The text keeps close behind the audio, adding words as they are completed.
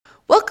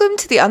Welcome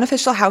to the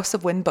unofficial House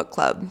of Wind book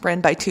club,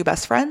 ran by two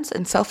best friends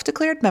and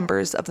self-declared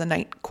members of the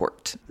Night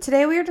Court.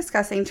 Today we are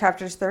discussing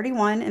chapters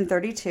 31 and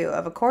 32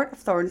 of A Court of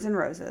Thorns and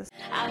Roses.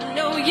 I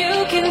know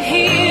you can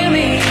hear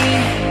me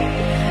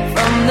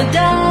from the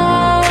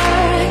dark.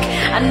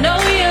 I know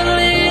you're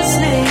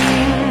listening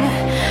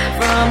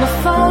from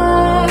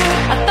afar.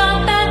 I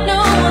thought that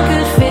no one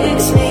could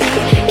fix me.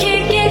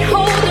 Can't get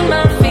hold of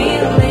my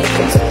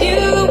feelings. With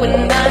you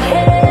in my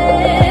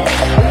head,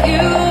 with you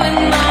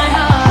in my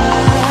heart.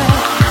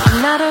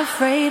 I'm not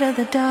afraid of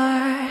the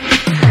dark.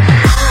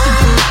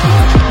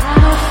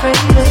 I'm not afraid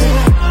of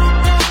the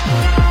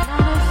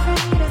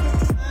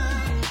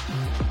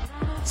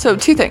dark. So,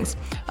 two things.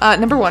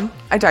 Number one,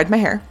 I dyed my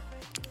hair.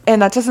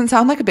 And that doesn't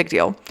sound like a big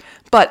deal.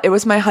 But it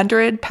was my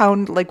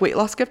 100-pound weight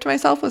loss gift to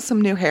myself with some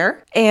new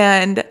hair.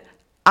 And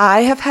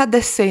I have had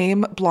the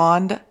same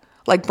blonde,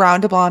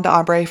 brown to blonde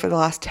ombre for the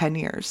last 10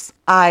 years.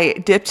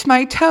 I dipped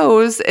my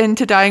toes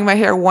into dyeing my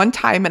hair one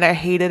time and I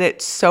hated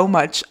it so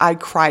much I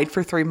cried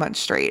for 3 months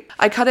straight.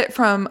 I cut it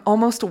from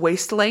almost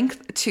waist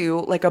length to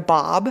a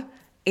bob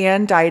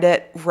and dyed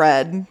it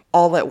red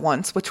all at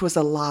once, which was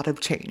a lot of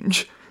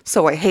change.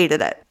 So I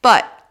hated it.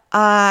 But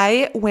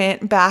I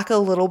went back a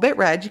little bit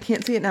red. You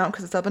can't see it now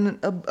because it's up in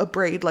a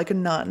braid like a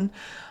nun.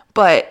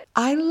 But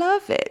I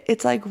love it.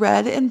 It's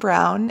red and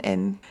brown.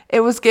 And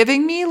it was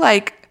giving me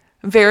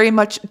very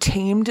much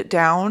tamed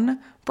down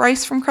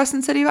Bryce from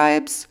Crescent City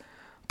vibes.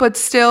 But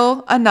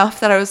still enough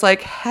that I was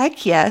like,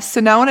 heck yes.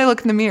 So now when I look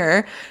in the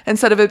mirror,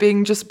 instead of it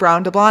being just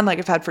brown to blonde like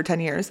I've had for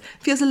 10 years,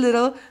 it feels a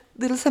little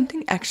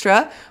something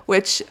extra,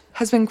 which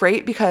has been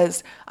great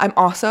because I'm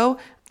also...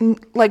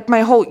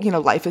 my whole,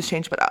 life has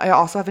changed, but I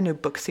also have a new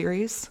book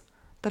series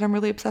that I'm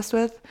really obsessed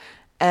with.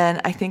 And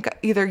I think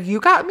either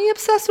you got me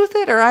obsessed with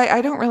it or I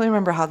don't really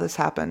remember how this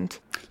happened.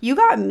 You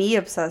got me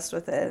obsessed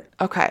with it.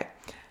 Okay.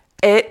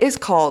 It is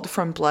called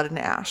From Blood and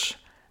Ash.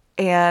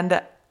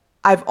 And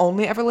I've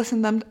only ever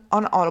listened to them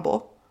on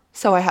Audible.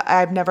 So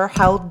I've never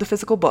held the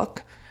physical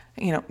book.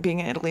 Being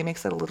in Italy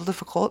makes it a little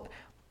difficult.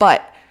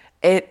 But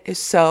it is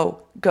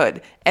so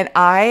good. And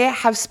I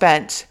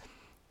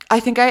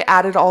think I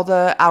added all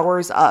the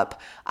hours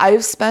up.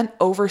 I've spent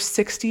over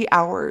 60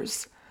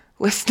 hours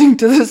listening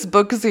to this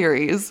book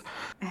series.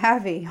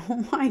 Abby,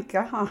 oh my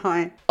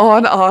God.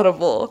 On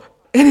Audible.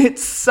 And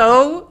it's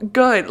so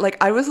good.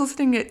 I was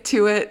listening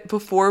to it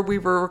before we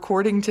were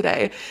recording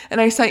today. And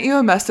I sent you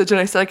a message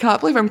and I said, I cannot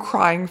believe I'm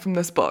crying from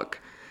this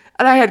book.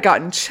 And I had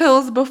gotten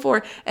chills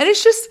before. And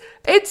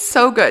it's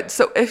so good.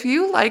 So if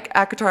you like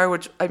ACOTAR,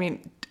 which,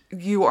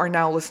 you are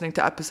now listening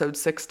to episode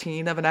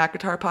 16 of an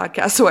ACOTAR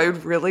podcast, so I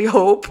would really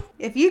hope.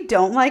 If you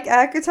don't like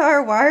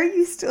ACOTAR, why are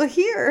you still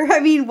here?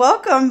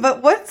 Welcome,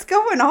 but what's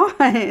going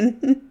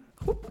on?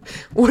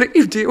 What are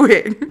you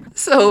doing?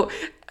 So,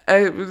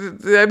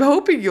 I'm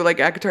hoping you like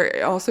ACOTAR.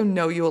 I also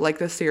know you will like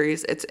this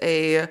series. It's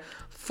a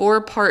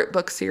 4-part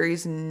book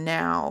series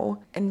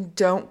now. And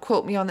don't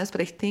quote me on this, but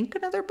I think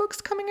another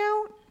book's coming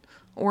out.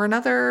 Or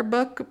another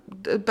book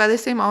by the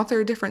same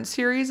author, different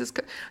series,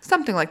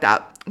 something like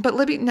that. But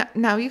Libby,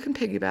 now you can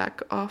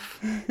piggyback off.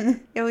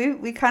 Yeah,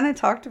 we kind of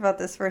talked about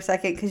this for a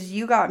second because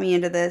you got me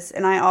into this,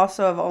 and I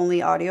also have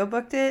only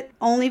audiobooked it,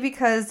 only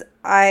because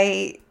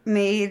I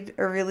made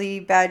a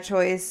really bad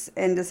choice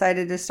and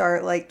decided to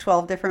start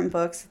 12 different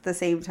books at the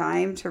same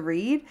time to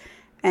read,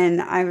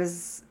 and I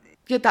was...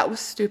 Yeah, that was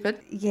stupid.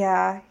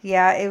 Yeah,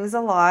 it was a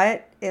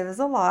lot.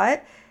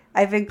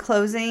 I've been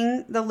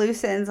closing the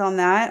loose ends on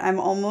that. I'm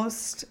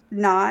almost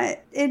not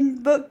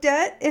in book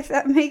debt, if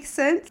that makes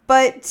sense.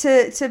 But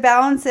to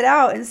balance it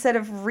out, instead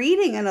of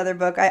reading another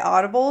book, I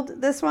audibled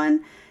this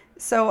one.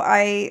 So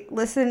I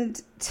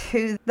listened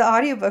to the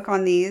audiobook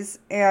on these,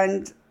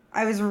 and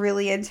I was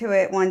really into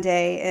it one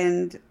day.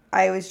 And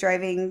I was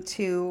driving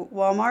to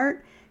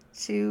Walmart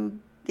to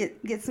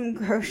get some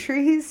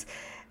groceries.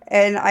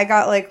 And I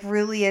got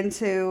really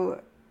into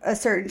a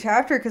certain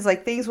chapter because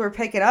things were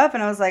picking up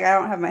and I was like, I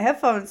don't have my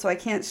headphones, so I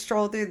can't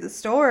stroll through the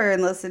store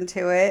and listen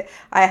to it.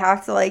 I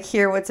have to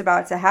hear what's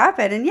about to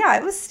happen. And yeah,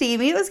 it was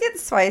steamy, it was getting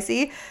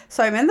spicy.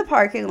 So I'm in the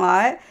parking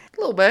lot a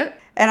little bit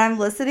and I'm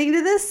listening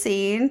to this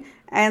scene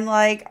and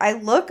I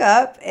look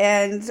up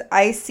and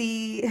I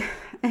see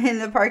in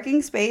the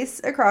parking space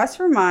across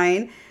from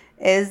mine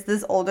is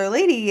this older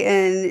lady,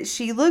 and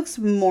she looks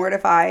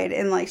mortified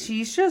and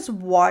she's just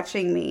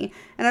watching me.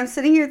 And I'm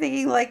sitting here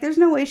thinking there's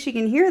no way she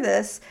can hear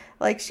this.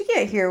 She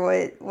can't hear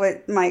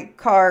what my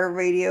car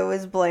radio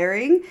is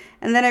blaring.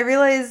 And then I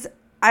realized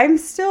I'm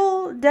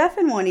still deaf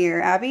in one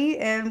ear, Abby.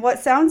 And what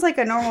sounds like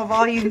a normal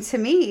volume to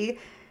me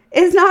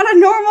is not a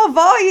normal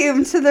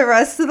volume to the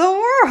rest of the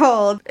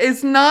world.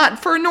 It's not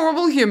for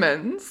normal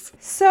humans.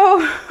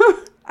 So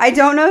I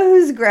don't know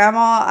whose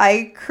grandma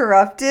I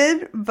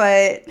corrupted,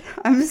 but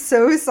I'm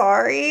so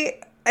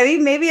sorry.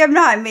 Maybe I'm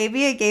not.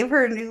 Maybe it gave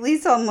her a new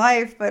lease on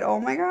life, but oh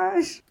my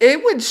gosh.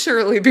 It would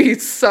surely be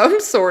some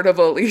sort of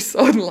a lease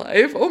on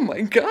life. Oh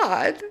my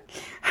God.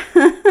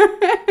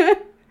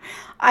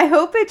 I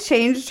hope it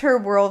changed her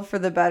world for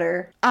the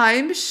better.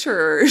 I'm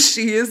sure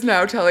she is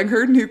now telling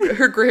her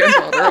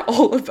granddaughter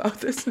all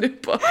about this new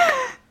book.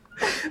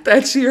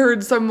 that she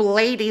heard some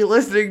lady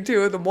listening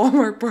to in the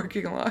Walmart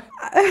parking lot.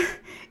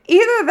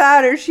 Either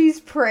that or she's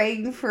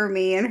praying for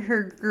me and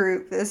her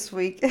group this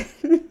weekend.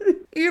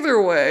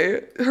 Either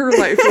way, her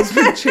life has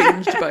been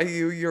changed by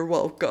you. You're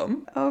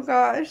welcome. Oh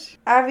gosh.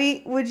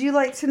 Abby, would you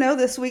like to know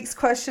this week's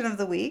question of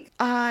the week?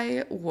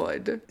 I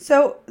would.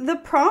 So the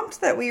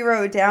prompt that we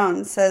wrote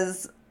down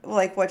says,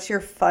 like, what's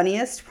your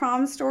funniest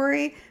prom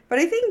story? But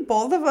I think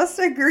both of us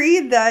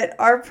agreed that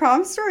our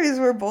prom stories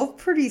were both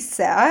pretty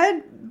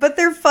sad, but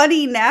they're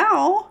funny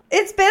now.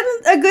 It's been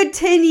a good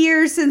 10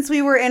 years since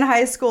we were in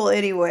high school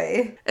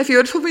anyway. If you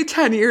had told me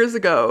 10 years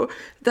ago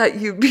that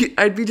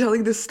I'd be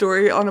telling this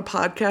story on a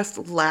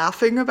podcast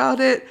laughing about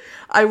it,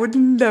 I would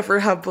never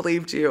have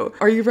believed you.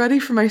 Are you ready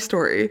for my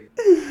story?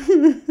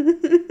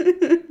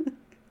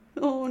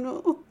 Oh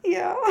no.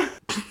 Yeah.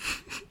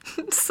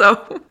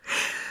 So,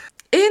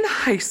 in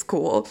high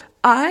school,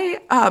 I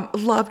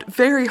loved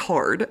very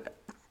hard.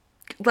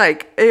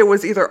 Like, it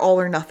was either all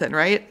or nothing,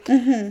 right?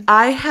 Mm-hmm.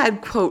 I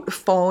had, quote,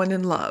 fallen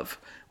in love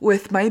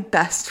with my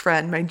best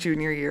friend my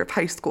junior year of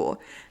high school.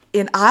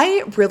 And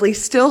I really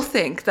still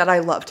think that I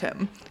loved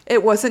him.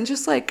 It wasn't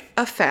just like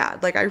a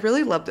fad. Like, I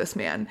really loved this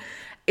man.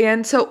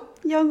 And so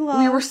Young love.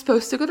 We were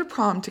supposed to go to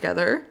prom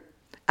together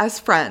as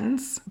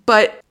friends,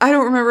 but I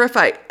don't remember if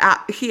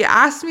he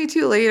asked me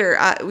to later.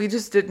 We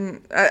just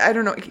didn't, I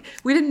don't know.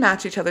 We didn't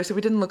match each other, so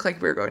we didn't look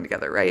like we were going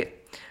together, right?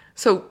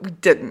 So we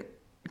didn't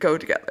go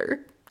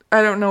together.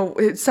 I don't know.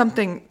 It's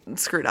something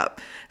screwed up.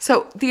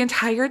 So the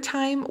entire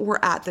time we're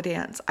at the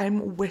dance,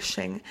 I'm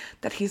wishing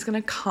that he's going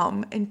to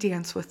come and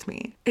dance with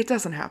me. It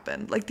doesn't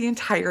happen. Like, the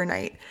entire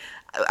night.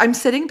 I'm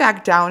sitting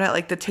back down at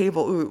like the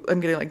table. Ooh, I'm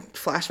getting like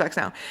flashbacks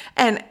now.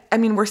 And I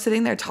mean, we're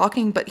sitting there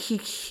talking, but he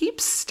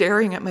keeps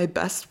staring at my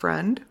best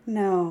friend.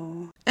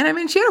 No. And I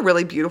mean, she had a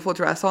really beautiful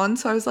dress on.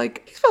 So I was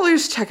like, he's probably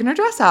just checking her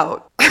dress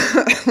out.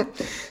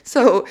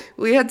 So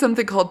we had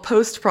something called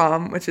post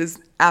prom, which is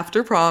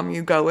after prom,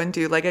 you go and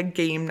do like a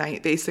game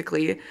night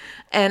basically.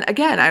 And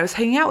again, I was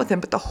hanging out with him,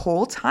 but the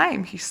whole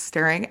time he's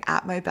staring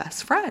at my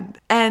best friend.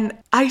 And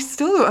I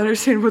still don't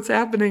understand what's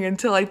happening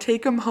until I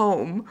take him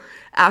home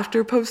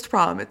after post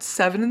prom. It's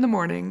 7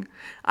 a.m.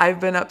 I've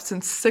been up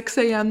since 6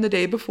 a.m. the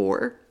day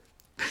before.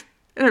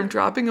 And I'm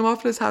dropping him off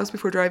at his house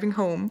before driving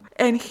home.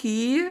 And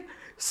he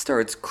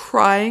starts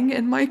crying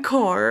in my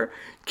car,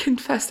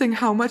 confessing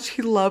how much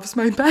he loves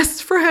my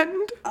best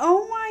friend.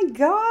 Oh my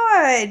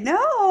God,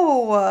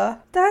 no.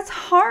 That's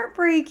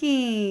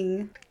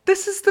heartbreaking.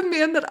 This is the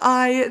man that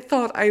I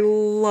thought I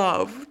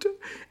loved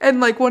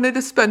and like wanted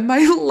to spend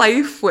my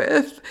life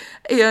with.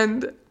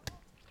 And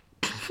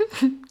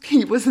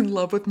he was in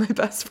love with my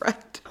best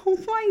friend. Oh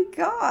my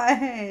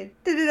God.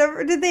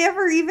 Did they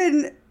ever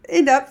even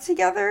end up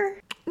together?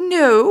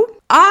 No,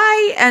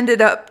 I ended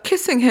up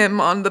kissing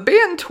him on the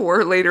band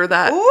tour later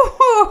that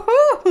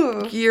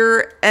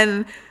year,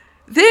 and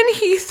then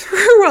he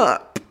threw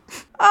up.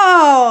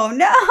 Oh,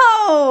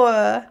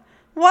 no.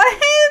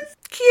 What?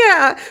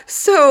 Yeah,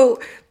 so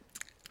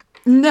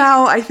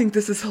now I think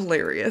this is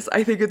hilarious.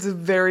 I think it's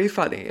very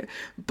funny,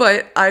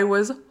 but I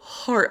was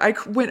I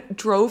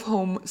drove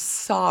home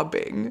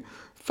sobbing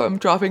from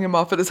dropping him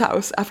off at his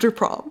house after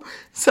prom.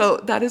 So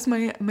that is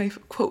my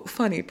quote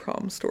funny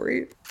prom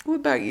story. What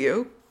about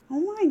you?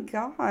 Oh my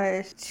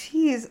gosh.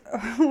 Jeez.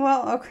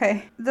 Well,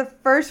 okay. The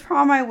first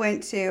prom I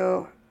went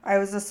to, I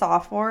was a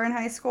sophomore in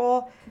high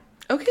school.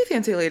 Okay,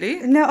 fancy lady.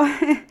 No,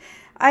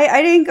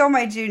 I didn't go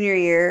my junior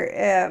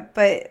year,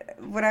 but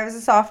when I was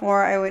a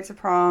sophomore, I went to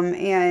prom,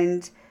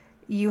 and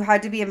you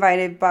had to be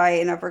invited by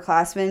an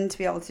upperclassman to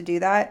be able to do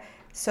that.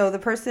 So the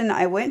person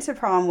I went to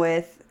prom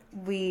with,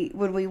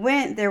 when we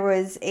went, there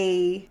was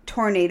a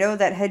tornado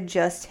that had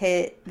just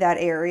hit that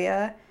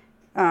area.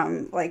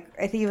 Like,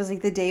 I think it was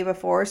like the day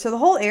before. So the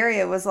whole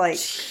area was like,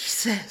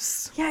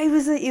 Jesus. Yeah, it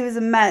was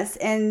a mess.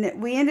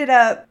 And we ended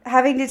up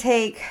having to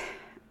take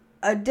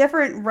a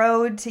different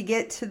road to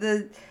get to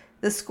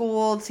the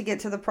school, to get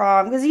to the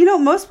prom. Because, you know,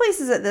 most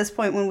places at this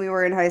point when we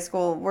were in high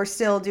school were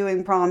still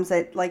doing proms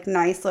at like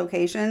nice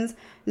locations.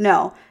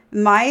 No,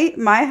 my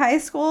high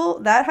school,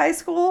 that high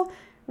school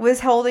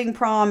was holding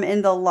prom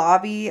in the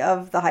lobby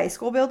of the high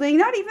school building.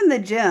 Not even the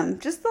gym,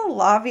 just the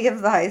lobby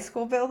of the high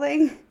school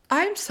building.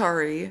 I'm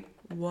sorry.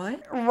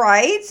 What?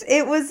 Right?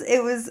 It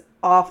was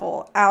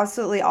awful.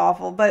 Absolutely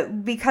awful.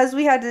 But because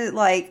we had to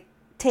like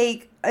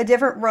take a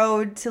different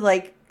road to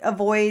like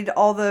avoid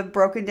all the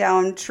broken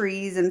down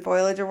trees and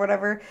foliage or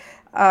whatever,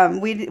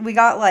 we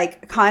got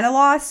like kind of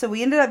lost. So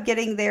we ended up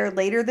getting there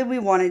later than we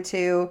wanted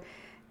to.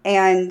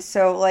 And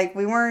so like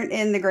we weren't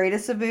in the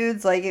greatest of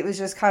moods. Like it was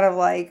just kind of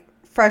like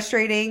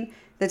frustrating,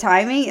 the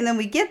timing. And then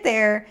we get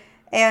there,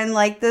 and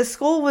like the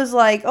school was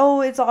like,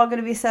 oh, it's all going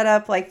to be set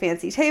up like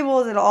fancy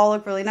tables. It'll all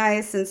look really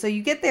nice. And so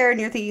you get there and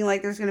you're thinking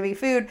like there's going to be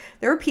food.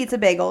 There were pizza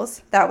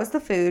bagels. That was the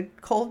food.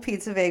 Cold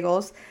pizza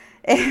bagels.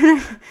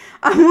 And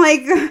I'm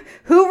like,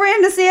 who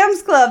ran to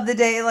Sam's Club the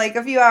day, like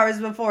a few hours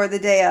before the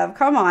day of?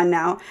 Come on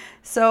now.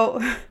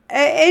 So,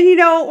 and you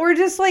know, we're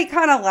just like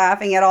kind of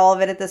laughing at all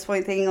of it at this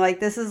point, thinking like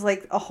this is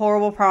like a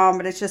horrible prom,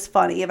 but it's just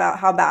funny about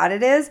how bad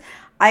it is.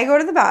 I go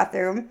to the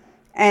bathroom.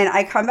 And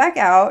I come back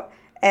out,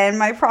 and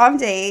my prom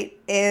date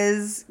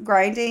is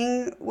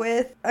grinding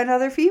with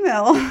another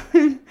female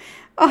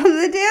on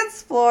the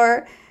dance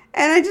floor.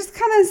 And I just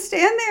kind of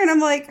stand there, and I'm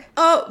like...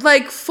 Oh,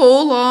 like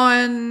full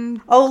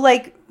on... Oh,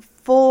 like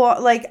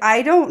full... Like,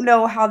 I don't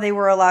know how they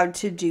were allowed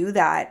to do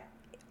that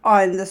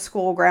on the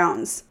school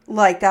grounds.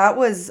 Like, that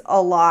was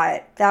a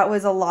lot. That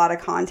was a lot of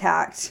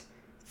contact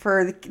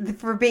for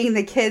being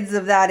the kids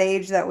of that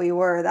age that we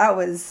were. That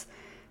was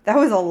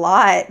a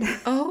lot.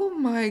 Oh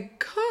my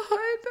God.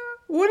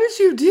 What did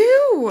you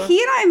do? He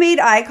and I made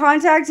eye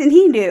contact, and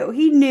he knew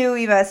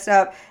he messed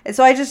up. And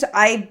so I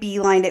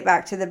beelined it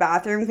back to the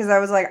bathroom, because I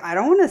was like, I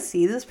don't want to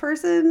see this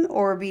person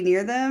or be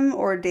near them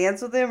or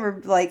dance with them, or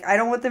like, I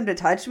don't want them to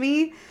touch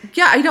me.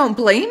 Yeah, I don't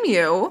blame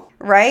you.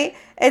 Right?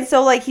 And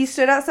so, like, he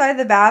stood outside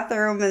the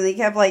bathroom, and he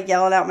kept, like,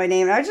 yelling out my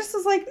name. And I just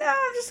was like, no,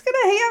 I'm just going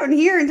to hang out in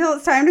here until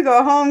it's time to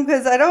go home,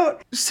 because I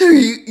don't... So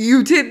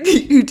you didn't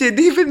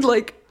even,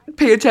 like,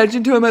 pay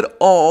attention to him at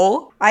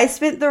all? I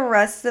spent the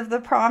rest of the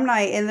prom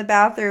night in the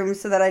bathroom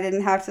so that I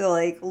didn't have to,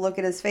 like, look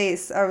at his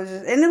face. I was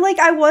just... And then, like,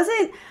 I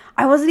wasn't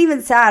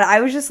even sad.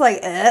 I was just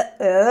like,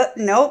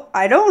 nope,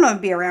 I don't want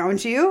to be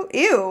around you.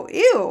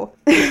 Ew.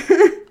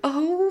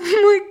 Oh,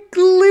 my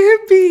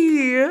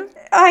Libby.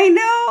 I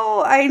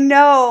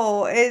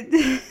know.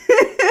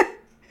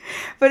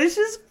 But it's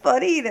just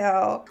funny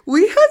now.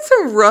 We had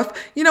some rough...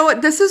 You know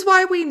what? This is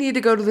why we need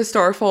to go to the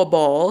Starfall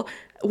Ball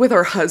with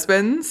our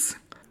husbands.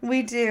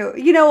 We do.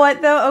 You know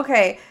what, though?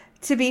 Okay,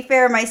 to be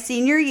fair, my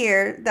senior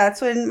year,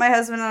 that's when my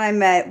husband and I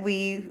met.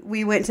 We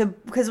went to...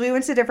 Because we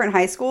went to different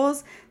high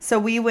schools. So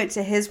we went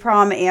to his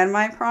prom and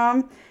my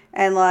prom.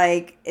 And,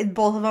 like,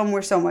 both of them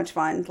were so much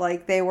fun.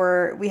 Like,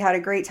 we had a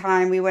great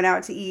time. We went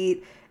out to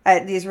eat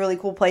at these really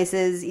cool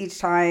places each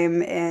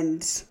time,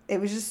 and it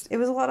was a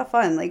lot of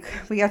fun. Like,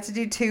 we got to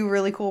do 2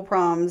 really cool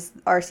proms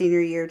our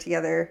senior year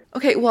together.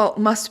 Okay, well,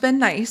 must have been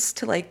nice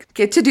to, like,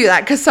 get to do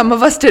that, because some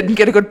of us didn't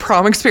get a good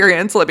prom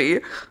experience, Libby.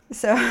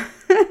 So,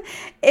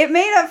 it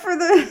made up for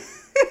the...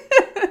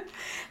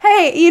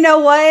 Hey, you know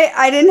what?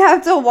 I didn't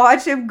have to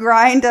watch him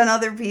grind on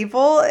other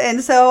people,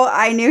 and so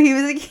I knew he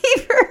was a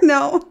keeper.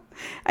 No,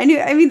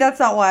 that's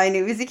not why I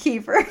knew he was a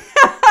keeper.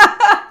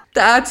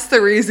 That's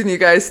the reason you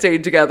guys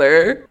stayed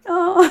together.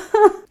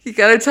 Oh. You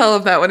gotta tell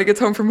him that when he gets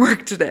home from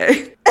work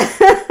today.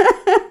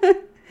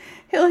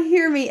 He'll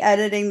hear me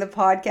editing the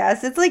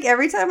podcast. It's like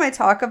every time I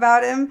talk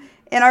about him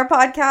in our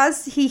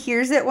podcast, he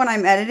hears it when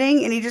I'm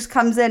editing, and he just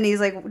comes in and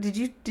he's like,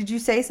 did you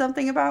say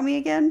something about me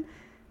again?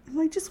 I'm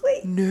like, just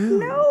wait.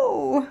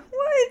 No.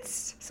 What?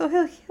 So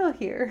he'll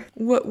hear.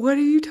 What are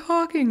you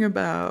talking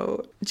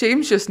about?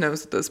 James just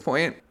knows at this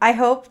point. I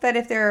hope that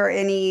if there are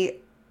any,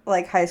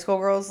 like, high school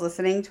girls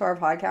listening to our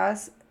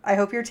podcast, I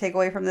hope your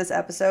takeaway from this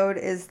episode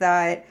is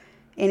that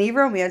any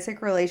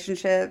romantic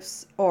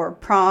relationships or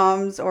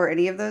proms or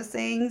any of those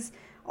things,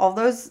 all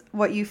those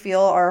what you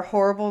feel are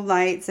horrible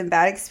nights and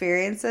bad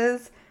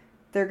experiences,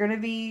 they're going to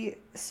be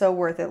so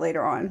worth it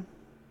later on.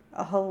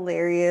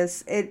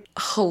 Hilarious.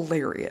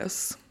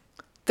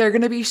 They're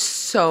going to be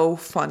so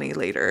funny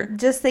later.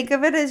 Just think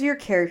of it as your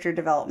character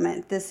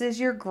development. This is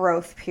your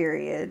growth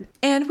period.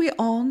 And we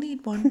all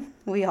need one.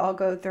 We all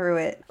go through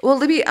it. Well,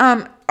 Libby,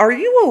 are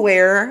you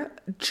aware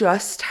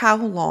just how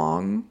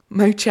long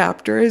my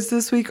chapter is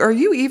this week? Are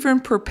you even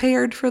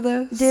prepared for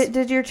this?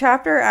 Did your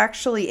chapter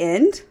actually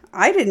end?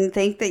 I didn't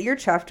think that your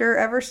chapter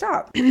ever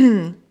stopped.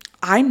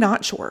 I'm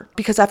not sure,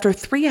 because after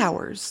 3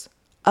 hours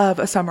of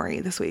a summary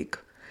this week,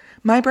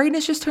 my brain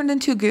has just turned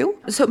into goo.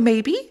 So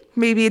maybe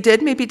it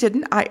did, maybe it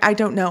didn't. I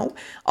don't know.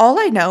 All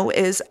I know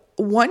is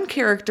one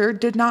character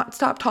did not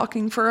stop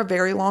talking for a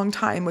very long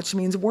time, which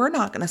means we're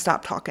not going to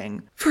stop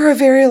talking for a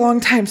very long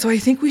time. So I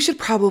think we should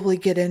probably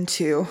get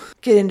into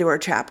our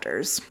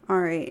chapters. All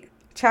right.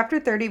 Chapter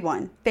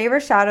 31.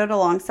 Feyre shadowed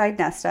alongside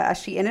Nesta as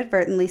she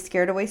inadvertently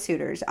scared away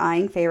suitors,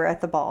 eyeing Feyre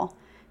at the ball.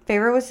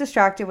 Feyre was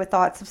distracted with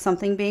thoughts of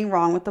something being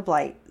wrong with the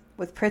Blight,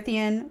 with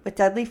Prythian, with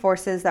deadly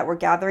forces that were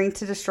gathering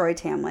to destroy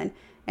Tamlin,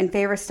 and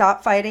Feyre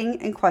stopped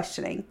fighting and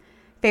questioning.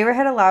 Feyre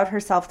had allowed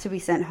herself to be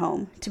sent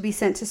home, to be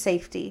sent to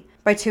safety.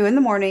 By 2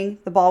 a.m,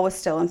 the ball was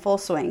still in full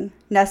swing.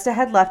 Nesta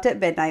had left at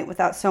midnight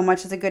without so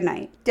much as a good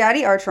night.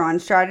 Daddy Archeron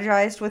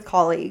strategized with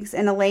colleagues,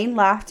 and Elaine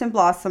laughed and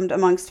blossomed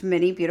amongst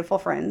many beautiful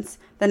friends.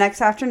 The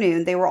next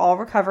afternoon, they were all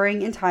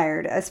recovering and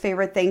tired, as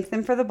Feyre thanked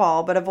them for the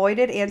ball, but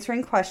avoided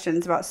answering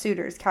questions about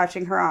suitors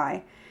catching her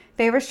eye.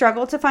 Feyre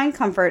struggled to find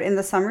comfort in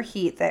the summer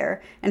heat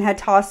there, and had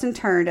tossed and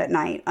turned at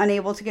night,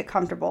 unable to get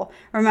comfortable,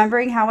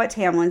 remembering how at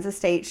Tamlin's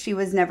estate she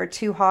was never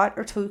too hot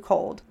or too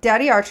cold.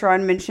 Daddy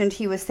Archeron mentioned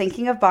he was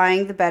thinking of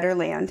buying the better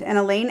land, and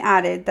Elaine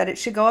added that it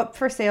should go up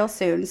for sale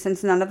soon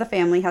since none of the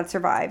family had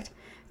survived.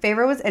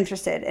 Feyre was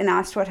interested and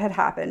asked what had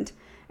happened.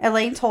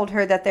 Elaine told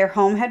her that their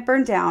home had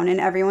burned down and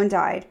everyone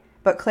died,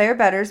 but Claire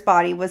Better's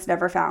body was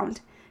never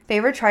found.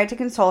 Feyre tried to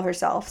console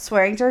herself,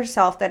 swearing to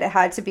herself that it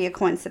had to be a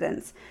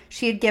coincidence.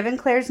 She had given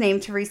Claire's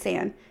name to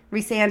Rhysand.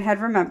 Rhysand had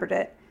remembered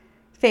it.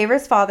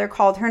 Feyre's father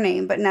called her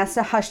name, but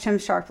Nesta hushed him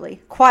sharply.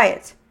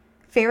 Quiet!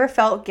 Feyre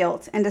felt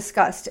guilt and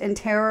disgust and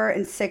terror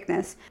and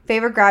sickness.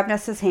 Feyre grabbed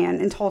Nesta's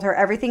hand and told her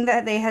everything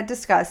that they had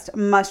discussed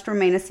must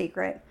remain a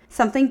secret.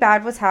 Something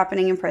bad was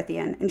happening in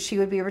Prythian, and she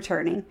would be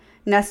returning.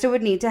 Nesta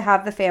would need to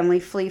have the family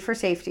flee for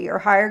safety or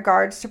hire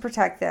guards to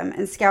protect them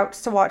and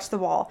scouts to watch the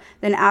wall,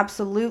 then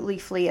absolutely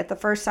flee at the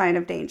first sign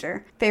of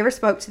danger. Feyre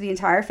spoke to the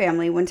entire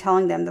family when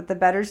telling them that the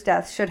Bedders'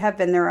 death should have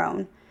been their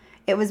own.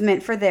 It was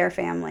meant for their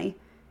family.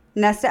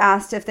 Nesta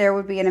asked if there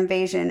would be an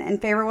invasion,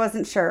 and Feyre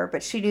wasn't sure,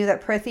 but she knew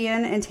that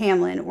Prythian and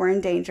Tamlin were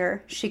in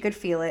danger. She could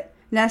feel it.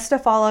 Nesta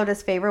followed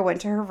as Feyre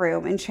went to her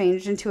room and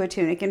changed into a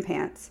tunic and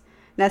pants.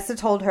 Nesta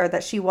told her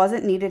that she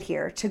wasn't needed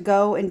here, to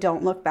go and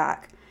don't look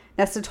back.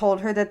 Nesta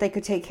told her that they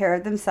could take care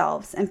of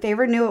themselves, and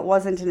Feyre knew it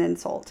wasn't an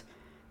insult.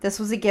 This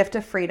was a gift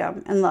of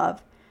freedom and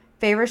love.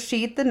 Feyre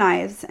sheathed the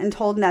knives and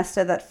told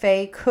Nesta that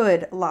Faye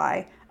could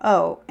lie.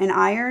 Oh, and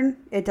iron,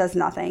 it does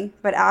nothing,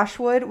 but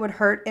ashwood would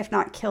hurt if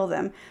not kill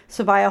them,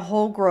 so buy a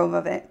whole grove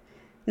of it.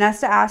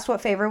 Nesta asked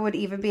what Feyre would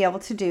even be able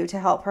to do to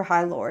help her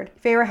High Lord.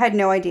 Feyre had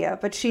no idea,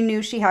 but she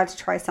knew she had to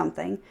try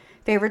something.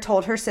 Feyre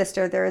told her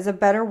sister there is a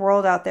better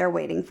world out there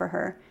waiting for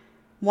her.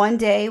 One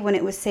day, when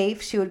it was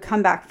safe, she would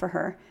come back for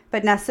her,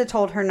 but Nesta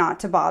told her not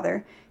to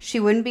bother. She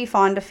wouldn't be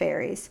fond of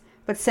fairies,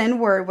 but send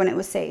word when it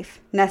was safe.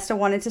 Nesta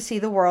wanted to see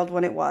the world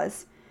when it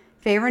was.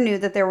 Feyre knew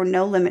that there were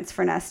no limits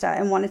for Nesta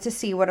and wanted to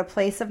see what a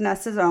place of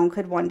Nesta's own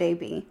could one day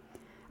be.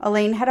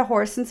 Elaine had a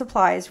horse and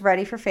supplies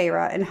ready for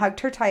Feyre and hugged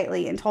her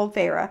tightly and told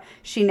Feyre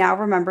she now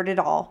remembered it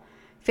all.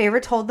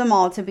 Feyre told them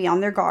all to be on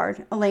their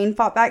guard. Elaine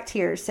fought back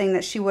tears, saying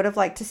that she would have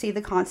liked to see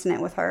the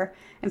continent with her,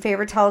 and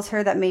Feyre tells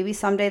her that maybe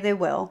someday they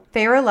will.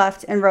 Feyre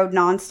left and rode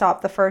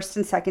non-stop the first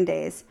and second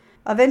days.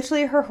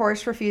 Eventually, her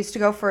horse refused to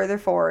go further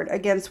forward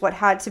against what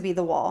had to be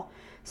the wall.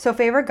 So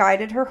Feyre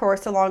guided her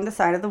horse along the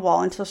side of the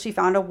wall until she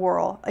found a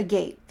whorl, a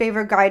gate.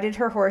 Feyre guided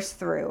her horse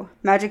through.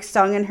 Magic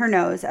stung in her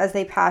nose as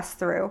they passed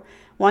through.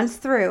 Once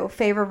through,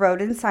 Feyre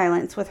rode in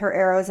silence with her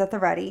arrows at the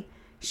ready.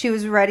 She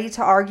was ready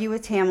to argue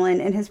with Tamlin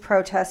in his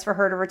protest for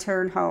her to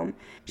return home.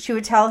 She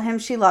would tell him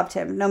she loved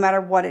him, no matter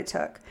what it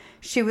took.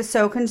 She was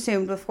so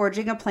consumed with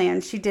forging a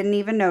plan, she didn't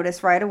even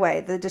notice right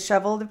away the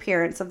disheveled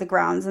appearance of the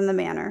grounds and the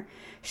manor.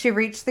 She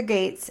reached the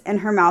gates,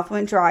 and her mouth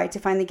went dry to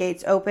find the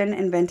gates open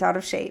and bent out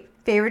of shape.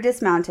 Feyre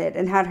dismounted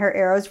and had her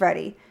arrows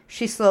ready.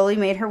 She slowly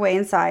made her way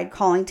inside,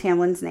 calling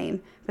Tamlin's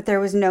name, but there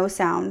was no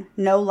sound,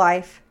 no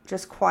life,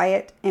 just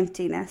quiet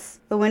emptiness.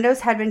 The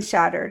windows had been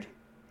shattered.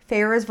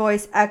 Feyre's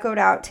voice echoed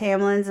out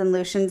Tamlin's and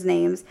Lucian's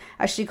names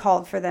as she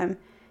called for them.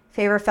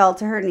 Feyre fell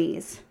to her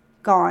knees.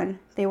 Gone.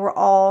 They were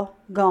all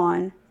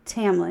gone.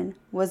 Tamlin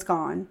was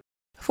gone.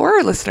 For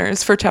our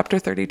listeners, for chapter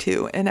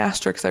 32, in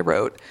asterisks I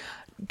wrote,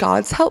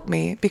 Gods help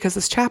me because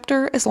this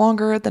chapter is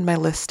longer than my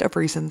list of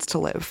reasons to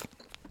live.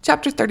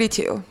 Chapter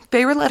 32.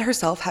 Feyre let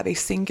herself have a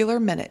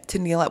singular minute to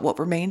kneel at what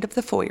remained of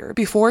the foyer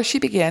before she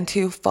began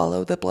to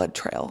follow the blood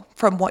trail.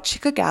 From what she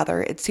could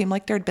gather, it seemed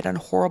like there had been a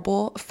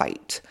horrible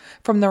fight.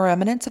 From the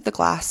remnants of the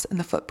glass and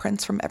the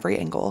footprints from every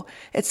angle,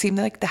 it seemed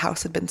like the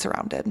house had been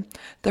surrounded.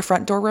 The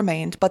front door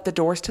remained, but the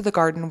doors to the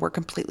garden were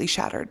completely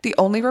shattered. The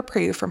only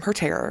reprieve from her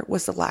terror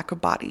was the lack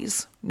of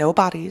bodies. No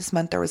bodies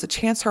meant there was a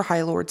chance her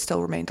High Lord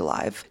still remained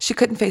alive. She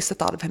couldn't face the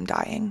thought of him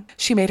dying.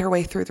 She made her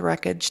way through the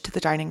wreckage to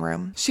the dining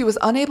room. She was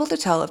unable to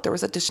tell if there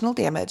was additional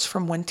damage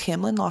from when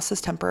Tamlin lost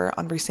his temper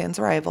on Rhysand's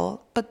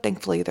arrival, but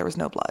thankfully there was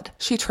no blood.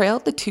 She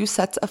trailed the 2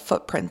 sets of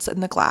footprints in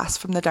the glass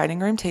from the dining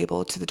room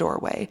table to the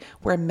doorway,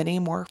 where many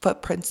more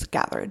footprints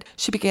gathered.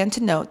 She began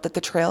to note that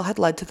the trail had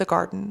led to the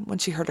garden when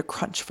she heard a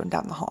crunch from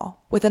down the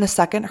hall. Within a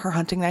second, her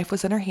hunting knife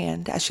was in her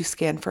hand as she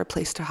scanned for a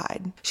place to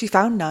hide. She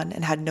found none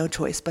and had no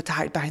choice but to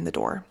hide behind the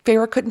door.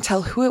 Feyre couldn't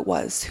tell who it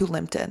was who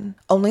limped in,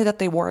 only that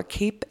they wore a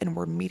cape and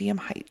were medium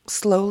height.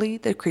 Slowly,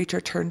 the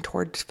creature turned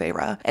towards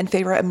Feyre, and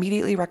Feyre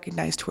immediately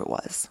recognized who it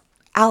was.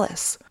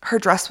 Alice. Her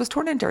dress was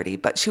torn and dirty,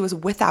 but she was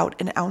without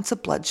an ounce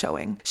of blood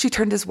showing. She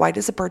turned as white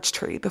as a birch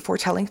tree before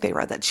telling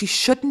Feyre that she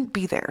shouldn't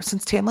be there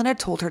since Tamlin had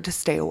told her to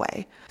stay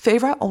away.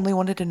 Feyre only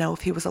wanted to know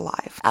if he was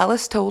alive.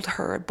 Alice told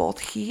her both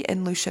he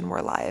and Lucian were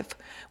alive.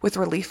 With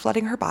relief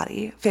flooding her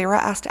body, Feyre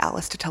asked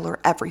Alice to tell her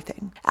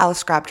everything.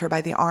 Alice grabbed her by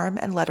the arm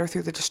and led her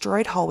through the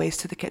destroyed hallways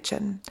to the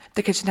kitchen.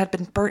 The kitchen had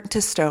been burnt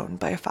to stone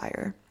by a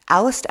fire.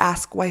 Alice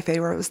asked why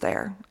Feyre was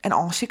there, and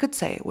all she could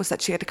say was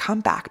that she had to come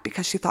back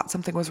because she thought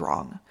something was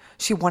wrong.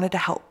 She wanted to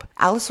help.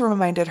 Alice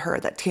reminded her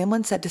that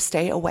Tamlin said to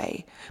stay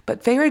away,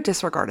 but Feyre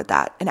disregarded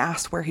that and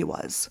asked where he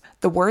was.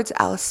 The words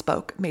Alice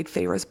spoke made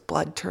Feyre's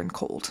blood turn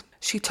cold.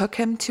 She took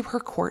him to her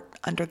court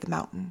under the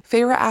mountain.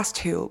 Feyre asked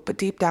who, but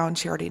deep down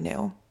she already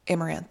knew.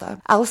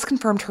 Amarantha. Alice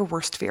confirmed her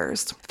worst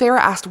fears. Feyre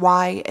asked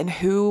why and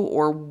who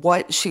or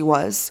what she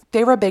was.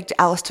 Feyre begged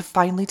Alice to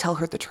finally tell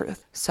her the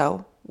truth.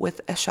 So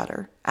with a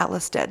shudder.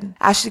 Alice did.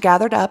 As she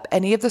gathered up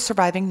any of the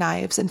surviving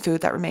knives and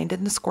food that remained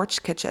in the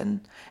scorched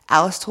kitchen,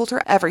 Alice told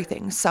her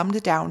everything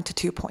summed down to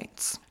 2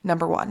 points.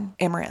 Number 1,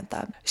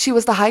 Amarantha. She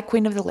was the High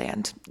Queen of the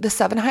land. The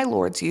 7 High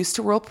Lords used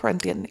to rule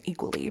Prythian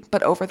equally,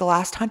 but over the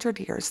last 100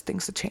 years,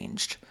 things had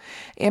changed.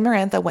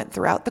 Amarantha went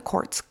throughout the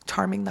courts,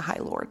 charming the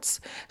High Lords.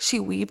 She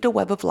weaved a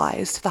web of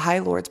lies to the High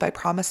Lords by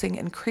promising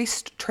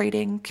increased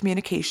trading,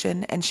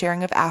 communication, and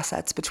sharing of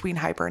assets between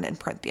Hybern and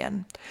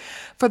Prythian.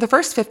 For the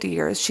first 50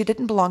 years, she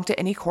didn't belong to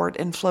any court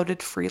and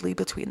floated freely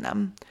between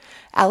them.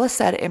 Alice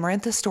said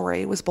Amarantha's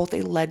story was both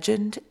a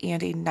legend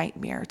and a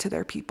nightmare to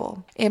their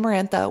people.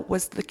 Amarantha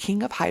was the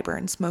king of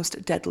Hybern's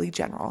most deadly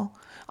general.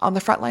 On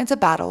the front lines of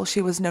battle,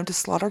 she was known to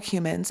slaughter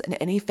humans and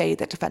any fae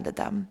that defended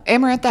them.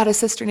 Amarantha had a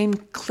sister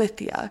named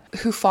Clythia,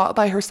 who fought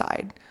by her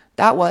side.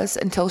 That was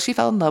until she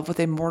fell in love with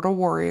a mortal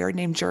warrior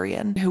named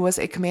Jurian, who was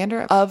a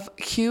commander of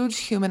huge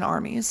human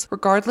armies.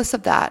 Regardless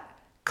of that,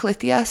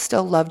 Clythia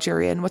still loved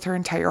Jurian with her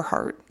entire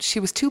heart. She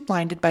was too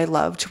blinded by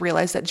love to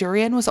realize that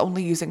Jurian was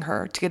only using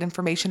her to get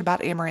information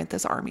about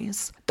Amarantha's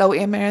armies. Though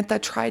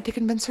Amarantha tried to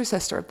convince her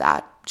sister of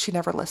that, she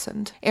never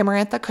listened.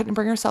 Amarantha couldn't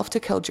bring herself to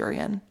kill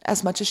Jurian,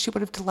 as much as she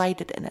would have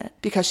delighted in it,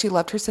 because she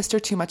loved her sister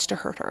too much to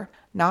hurt her.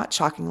 Not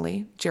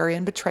shockingly,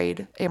 Jurian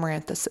betrayed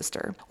Amarantha's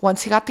sister.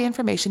 Once he got the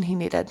information he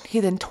needed, he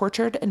then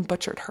tortured and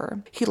butchered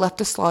her. He left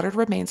the slaughtered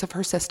remains of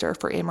her sister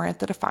for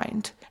Amarantha to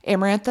find.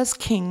 Amarantha's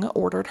king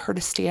ordered her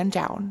to stand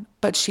down,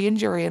 but she and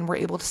Jurian were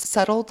able to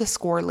settle the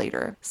score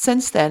later.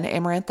 Since then,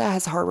 Amarantha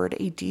has harbored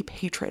a deep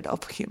hatred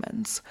of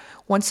humans.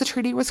 Once the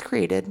treaty was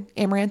created,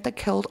 Amarantha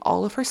killed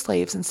all of her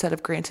slaves instead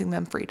of granting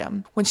them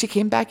freedom. When she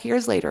came back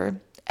years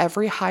later,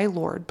 every High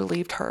Lord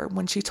believed her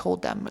when she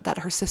told them that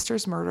her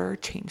sister's murder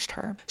changed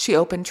her. She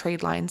opened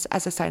trade lines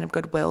as a sign of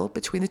goodwill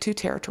between the two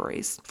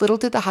territories. Little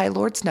did the High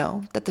Lords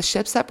know that the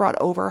ships that brought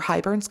over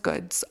Hybern's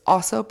goods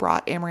also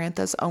brought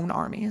Amarantha's own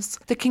armies.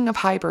 The king of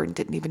Hybern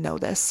didn't even know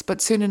this,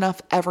 but soon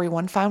enough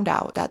everyone found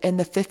out that in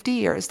the 50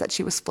 years that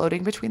she was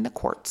floating between the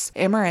courts,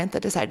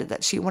 Amarantha decided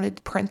that she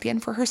wanted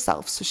Prythian for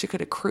herself so she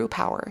could accrue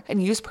power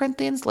and use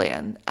Prythian's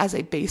land as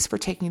a base for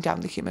taking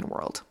down the human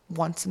world,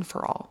 once and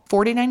for all.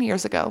 49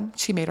 years ago,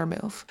 she made her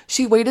move.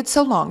 She waited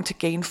so long to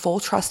gain full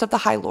trust of the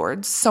High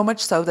Lords, so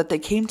much so that they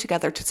came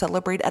together to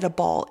celebrate at a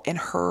ball in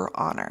her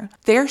honor.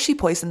 There she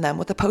poisoned them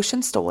with a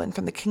potion stolen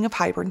from the King of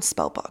Hybern's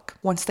spellbook.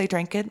 Once they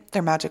drank it,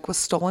 their magic was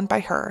stolen by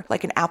her,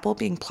 like an apple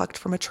being plucked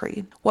from a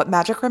tree. What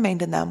magic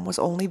remained in them was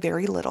only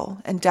very little,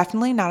 and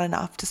definitely not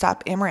enough to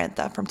stop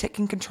Amarantha from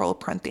taking control of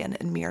Prythian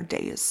in mere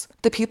days.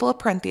 The people of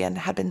Prythian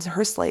had been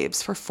her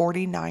slaves for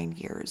 49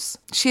 years.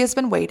 She has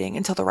been waiting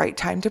until the right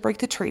time to break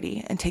the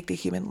treaty and take the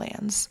human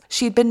lands.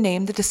 She'd been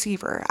named the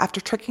Deceiver after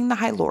tricking the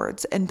High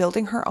Lords and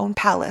building her own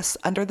palace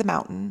under the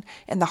mountain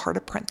in the heart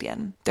of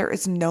Prythian. There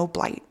is no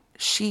blight.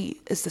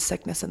 She is the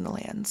sickness in the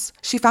lands.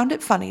 She found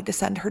it funny to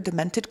send her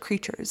demented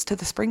creatures to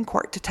the spring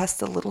court to test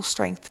the little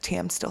strength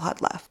Tam still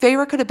had left.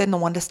 Feyre could have been the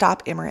one to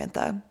stop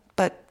Amarantha,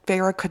 but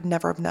Feyre could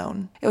never have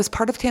known. It was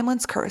part of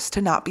Tamlin's curse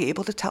to not be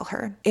able to tell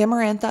her.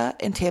 Amarantha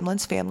and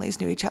Tamlin's families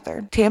knew each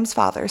other. Tam's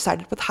father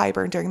sided with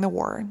Hybern during the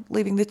war,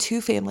 leaving the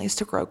two families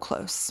to grow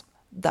close.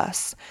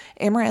 Thus,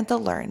 Amarantha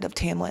learned of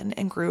Tamlin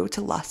and grew to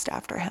lust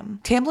after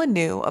him. Tamlin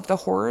knew of the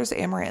horrors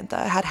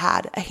Amarantha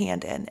had a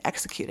hand in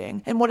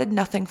executing and wanted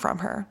nothing from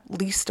her,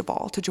 least of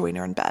all to join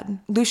her in bed.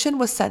 Lucien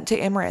was sent to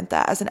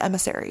Amarantha as an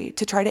emissary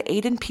to try to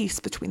aid in peace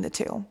between the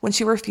two. When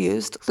she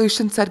refused,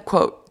 Lucien said,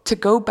 quote, to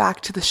go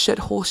back to the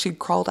shithole she'd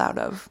crawled out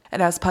of.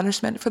 And as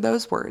punishment for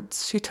those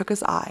words, she took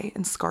his eye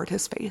and scarred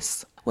his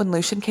face. When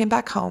Lucien came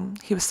back home,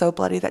 he was so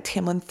bloody that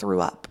Tamlin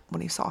threw up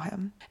when he saw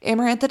him.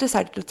 Amarantha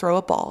decided to throw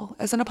a ball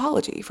as an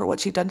apology for what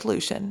she'd done to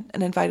Lucien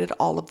and invited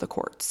all of the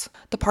courts.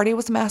 The party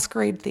was a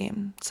masquerade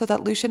theme, so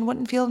that Lucien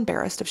wouldn't feel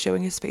embarrassed of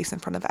showing his face in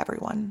front of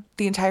everyone.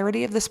 The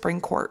entirety of the spring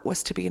court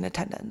was to be in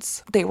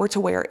attendance. They were to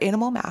wear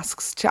animal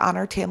masks to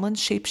honor Tamlin's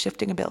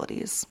shape-shifting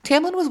abilities.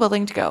 Tamlin was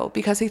willing to go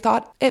because he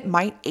thought it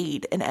might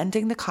aid in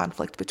ending the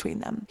conflict between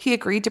them. He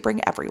agreed to bring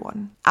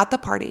everyone. At the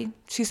party,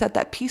 she said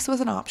that peace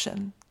was an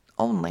option,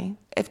 only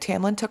if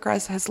Tamlin took her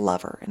as his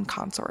lover and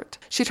consort.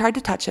 She tried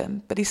to touch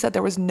him, but he said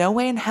there was no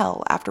way in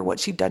hell after what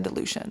she'd done to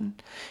Lucien.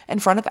 In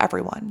front of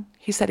everyone,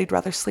 he said he'd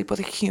rather sleep with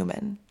a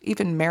human,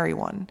 even marry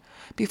one,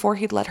 before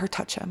he'd let her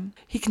touch him.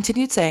 He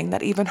continued saying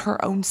that even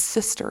her own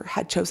sister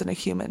had chosen a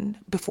human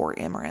before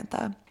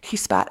Amarantha. He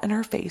spat in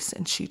her face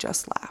and she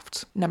just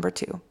laughed. Number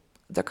 2,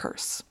 the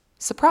curse.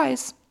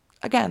 Surprise!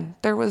 Again,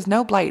 there was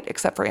no blight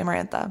except for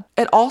Amarantha.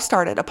 It all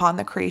started upon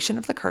the creation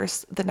of the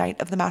curse the night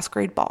of the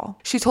masquerade ball.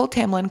 She told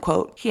Tamlin,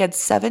 quote, he had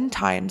 7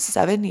 times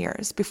 7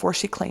 years before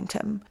she claimed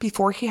him,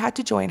 before he had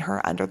to join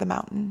her under the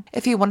mountain.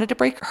 If he wanted to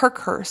break her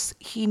curse,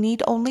 he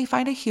need only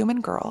find a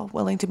human girl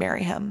willing to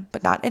marry him,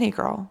 but not any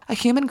girl. A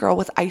human girl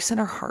with ice in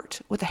her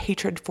heart, with a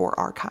hatred for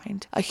our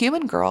kind. A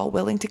human girl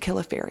willing to kill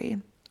a fairy.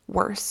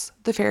 Worse,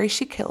 the fairy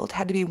she killed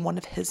had to be one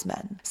of his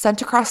men,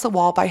 sent across the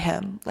wall by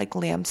him like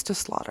lambs to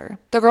slaughter.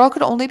 The girl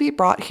could only be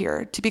brought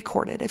here to be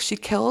courted if she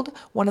killed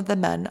one of the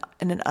men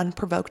in an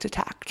unprovoked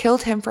attack,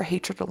 killed him for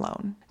hatred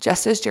alone,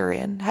 just as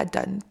Jurian had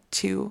done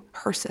to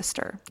her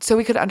sister. So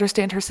we could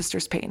understand her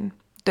sister's pain.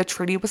 The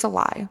treaty was a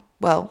lie.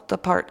 Well, the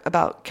part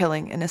about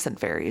killing innocent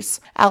fairies.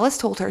 Alice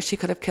told her she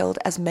could have killed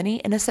as many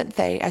innocent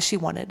fae as she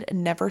wanted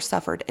and never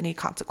suffered any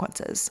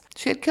consequences.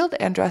 She had killed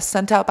Andress,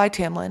 sent out by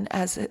Tamlin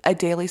as a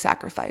daily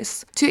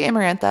sacrifice. To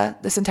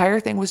Amarantha, this entire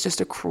thing was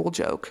just a cruel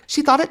joke.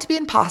 She thought it to be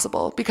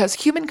impossible because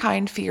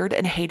humankind feared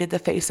and hated the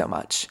fae so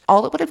much.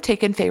 All it would have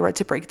taken Feyre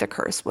to break the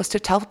curse was to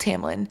tell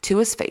Tamlin to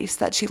his face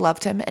that she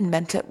loved him and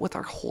meant it with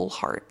her whole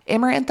heart.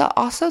 Amarantha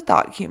also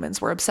thought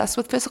humans were obsessed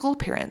with physical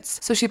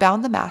appearance, so she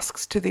bound the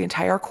masks to the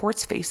entire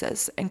court's faces,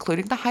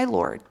 including the High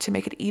Lord, to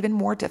make it even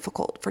more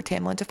difficult for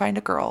Tamlin to find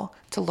a girl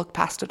to look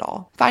past it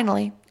all.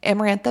 Finally,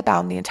 Amarantha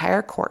bound the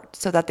entire court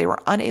so that they were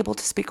unable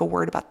to speak a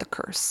word about the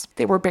curse.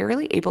 They were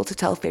barely able to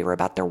tell Feyre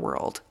about their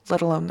world,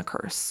 let alone the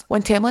curse.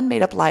 When Tamlin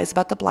made up lies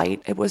about the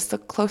blight, it was the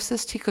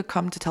closest he could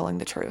come to telling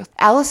the truth.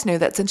 Alice knew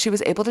that since she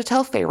was able to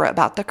tell Feyre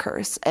about the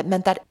curse, it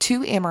meant that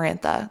to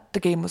Amarantha, the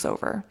game was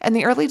over. In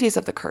the early days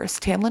of the curse,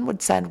 Tamlin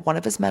would send one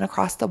of his men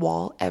across the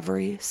wall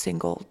every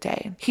single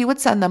day. He would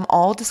send them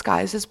all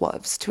disguised as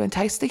wolves to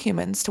entice the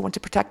humans to want to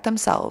protect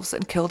themselves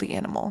and kill the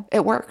animal.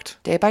 It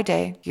worked. Day by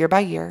day, year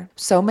by year,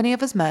 so many of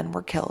his men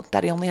were killed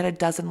that he only had a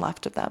dozen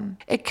left of them.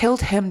 It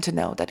killed him to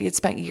know that he had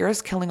spent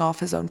years killing off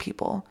his own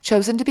people,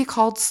 chosen to be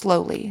called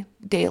slowly,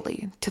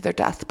 daily, to their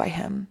death by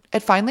him.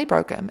 It finally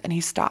broke him, and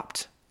he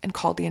stopped and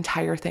called the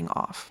entire thing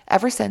off.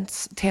 Ever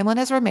since, Tamlin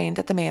has remained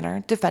at the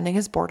manor, defending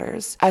his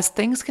borders, as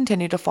things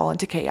continue to fall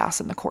into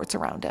chaos in the courts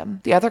around him.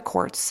 The other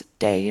courts,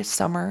 day,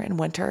 summer, and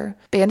winter,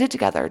 banded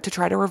together to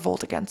try to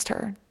revolt against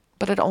her,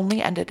 but it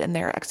only ended in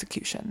their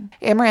execution.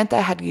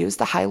 Amarantha had used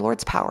the High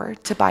Lord's power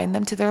to bind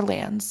them to their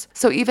lands,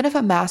 so even if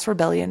a mass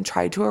rebellion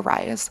tried to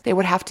arise, they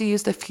would have to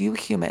use the few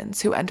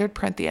humans who entered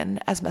Prythian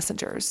as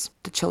messengers,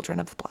 the children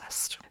of the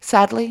blessed.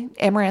 Sadly,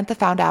 Amarantha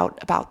found out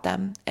about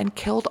them and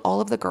killed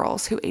all of the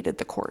girls who aided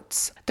the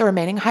courts. The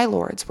remaining High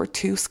Lords were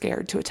too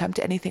scared to attempt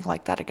anything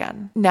like that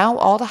again. Now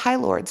all the High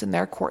Lords in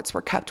their courts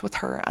were kept with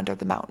her under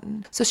the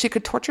mountain, so she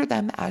could torture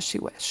them as she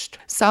wished.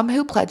 Some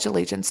who pledged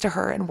allegiance to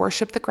her and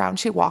worshipped the ground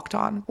she walked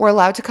on were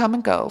allowed to come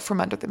and go from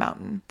under the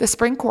mountain. The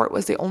Spring Court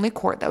was the only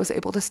court that was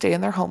able to stay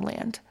in their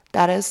homeland.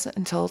 That is,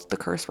 until the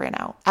curse ran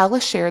out.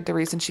 Alice shared the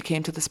reason she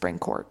came to the Spring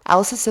Court.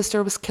 Alice's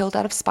sister was killed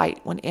out of spite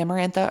when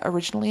Amarantha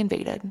originally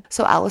invaded,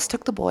 so Alice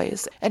took the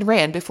boys and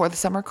ran before the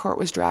Summer Court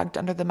was dragged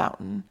under the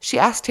mountain. She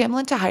asked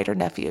Tamlin to hide her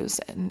nephews,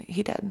 and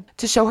he did.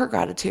 To show her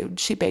gratitude,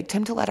 she begged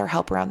him to let her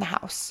help around the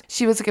house.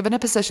 She was given a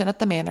position at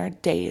the manor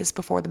days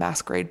before the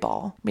masquerade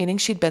ball, meaning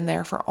she'd been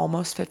there for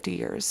almost 50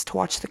 years to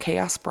watch the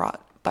chaos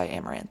brought by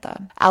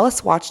Amarantha.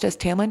 Alice watched as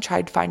Tamlin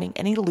tried finding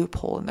any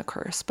loophole in the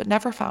curse, but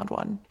never found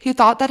one. He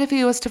thought that if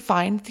he was to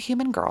find the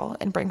human girl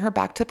and bring her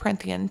back to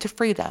Prythian to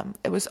free them,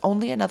 it was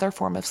only another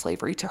form of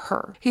slavery to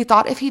her. He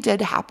thought if he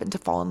did happen to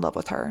fall in love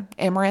with her,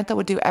 Amarantha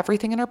would do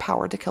everything in her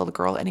power to kill the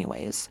girl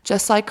anyways,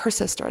 just like her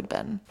sister had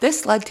been.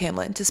 This led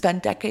Tamlin to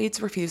spend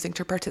decades refusing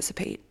to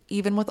participate,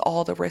 even with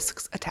all the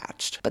risks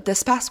attached. But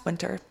this past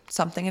winter,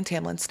 something in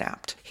Tamlin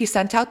snapped. He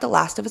sent out the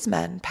last of his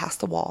men past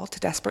the wall to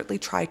desperately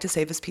try to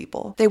save his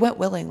people. They went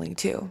willingly,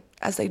 too,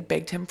 as they'd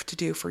begged him to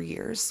do for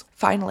years.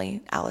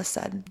 Finally, Alice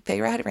said,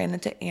 Feyre had ran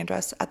into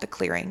Andress at the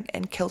clearing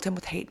and killed him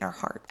with hate in her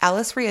heart.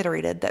 Alice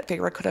reiterated that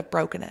Feyre could have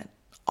broken it.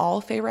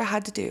 All Feyre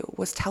had to do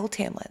was tell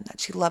Tamlin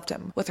that she loved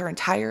him with her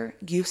entire,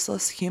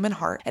 useless human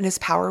heart, and his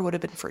power would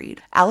have been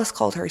freed. Alice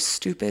called her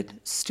stupid,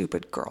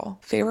 stupid girl.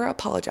 Feyre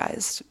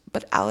apologized,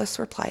 but Alice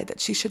replied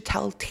that she should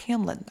tell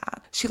Tamlin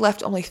that. She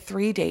left only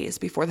 3 days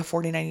before the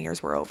 49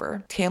 years were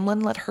over.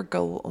 Tamlin let her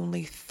go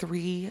only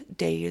 3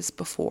 days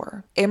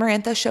before.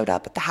 Amarantha showed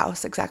up at the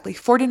house exactly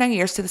 49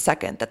 years to the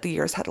second that the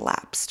years had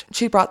elapsed.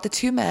 She brought the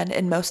 2 men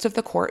and most of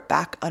the court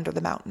back under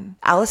the mountain.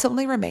 Alice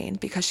only remained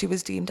because she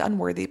was deemed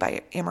unworthy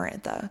by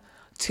Amarantha,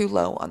 too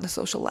low on the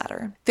social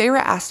ladder. Feyre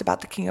asked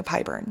about the King of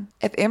Hybern.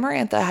 If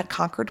Amarantha had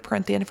conquered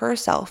Prythian for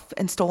herself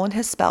and stolen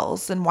his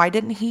spells, then why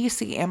didn't he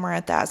see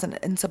Amarantha as an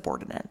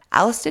insubordinate?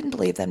 Alice didn't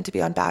believe them to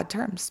be on bad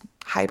terms.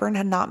 Hybern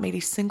had not made a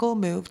single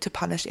move to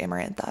punish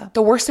Amarantha.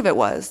 The worst of it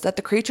was that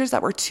the creatures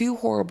that were too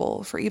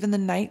horrible for even the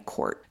Night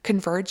Court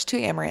converged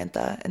to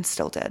Amarantha and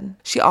still did.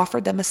 She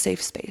offered them a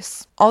safe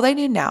space. All they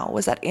knew now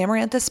was that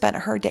Amarantha spent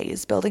her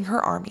days building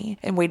her army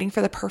and waiting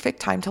for the perfect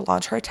time to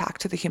launch her attack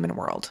to the human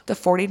world. The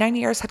 49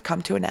 years had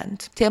come to an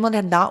end. Tamlin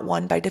had not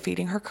won by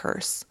defeating her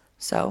curse,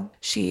 so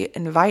she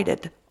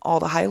invited all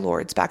the High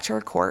Lords back to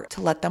her court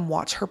to let them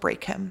watch her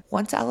break him.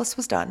 Once Alice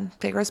was done,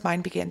 Feyre's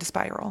mind began to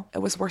spiral. It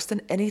was worse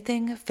than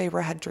anything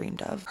Feyre had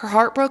dreamed of. Her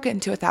heart broke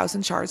into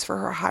 1,000 shards for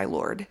her High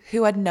Lord,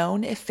 who had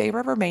known if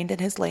Feyre remained in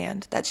his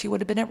land that she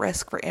would have been at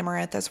risk for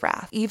Amarantha's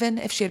wrath, even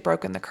if she had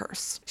broken the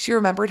curse. She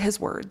remembered his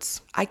words,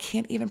 I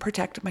can't even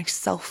protect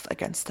myself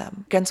against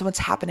them, against what's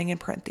happening in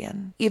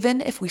Prythian.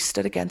 Even if we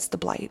stood against the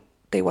blight,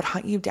 They would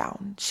hunt you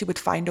down. She would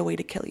find a way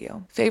to kill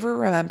you. Feyre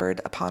remembered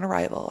upon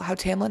arrival how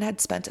Tamlin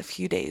had spent a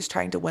few days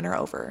trying to win her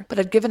over, but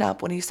had given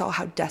up when he saw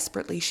how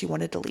desperately she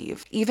wanted to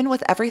leave. Even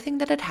with everything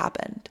that had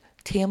happened,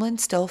 Tamlin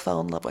still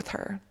fell in love with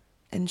her.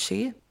 And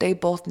they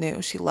both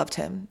knew she loved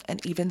him,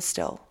 and even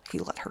still, he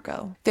let her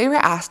go. Feyre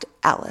asked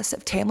Alis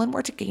if Tamlin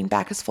were to gain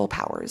back his full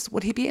powers,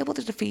 would he be able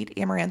to defeat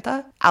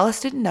Amarantha? Alis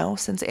didn't know,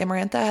 since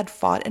Amarantha had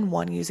fought and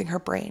won using her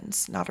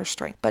brains, not her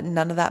strength. But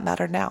none of that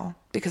mattered now,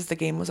 because the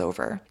game was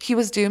over. He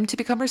was doomed to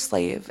become her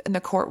slave, and the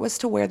court was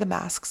to wear the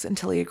masks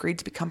until he agreed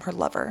to become her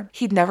lover.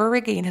 He'd never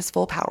regain his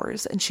full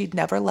powers, and she'd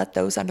never let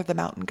those under the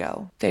mountain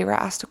go. Feyre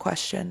asked a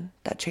question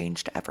that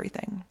changed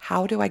everything.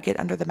 How do I get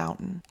under the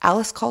mountain?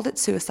 Alis called it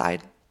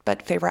suicide,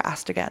 but Feyre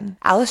asked again.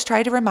 Alis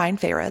tried to remind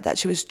Feyre that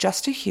she was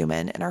just a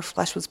human and her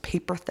flesh was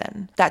paper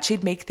thin, that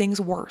she'd make things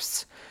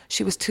worse.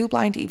 She was too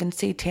blind to even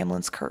say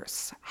Tamlin's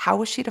curse. How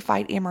was she to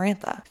fight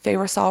Amarantha?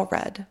 Feyre saw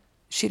red.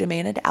 She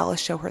demanded Alis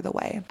show her the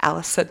way.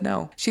 Alis said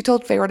no. She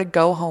told Feyre to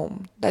go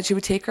home, that she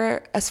would take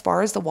her as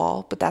far as the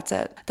wall, but that's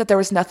it. That there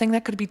was nothing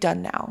that could be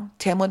done now.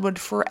 Tamlin would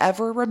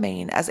forever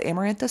remain as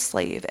Amarantha's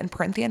slave, and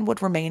Prythian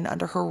would remain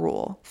under her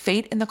rule.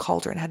 Fate in the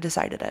cauldron had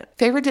decided it.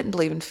 Feyre didn't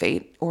believe in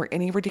fate or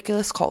any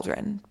ridiculous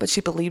cauldron, but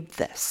she believed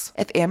this.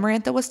 If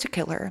Amarantha was to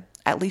kill her,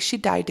 at least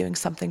she'd die doing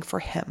something for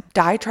him.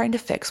 Die trying to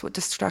fix what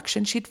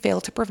destruction she'd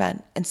failed to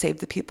prevent and save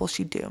the people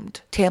she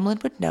doomed.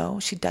 Tamlin would know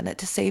she'd done it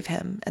to save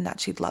him and that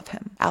she'd love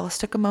him. Alis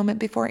took a moment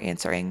before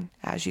answering,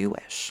 as you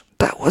wish.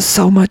 That was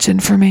so much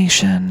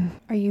information.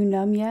 Are you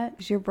numb yet?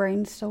 Is your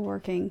brain still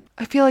working?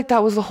 I feel like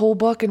that was the whole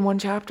book in one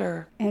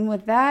chapter. And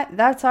with that,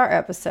 that's our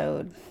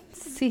episode.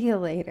 See you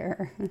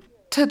later.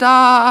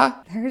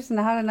 Ta-da! There's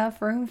not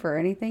enough room for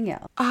anything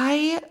else.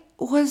 I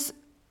was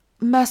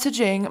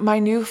messaging my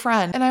new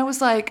friend and I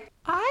was like,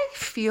 I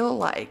feel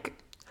like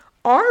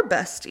our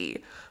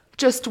bestie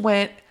just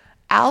went,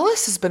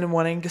 Alis has been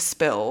wanting to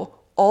spill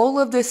all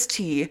of this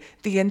tea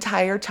the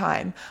entire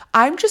time.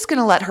 I'm just going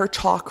to let her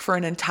talk for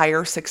an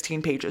entire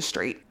 16 pages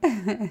straight.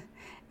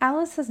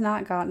 Alis has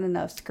not gotten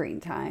enough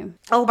screen time.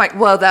 Oh my,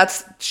 well,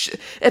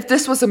 if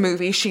this was a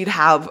movie, she'd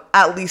have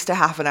at least a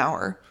half an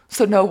hour.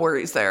 So no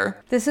worries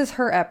there. This is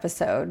her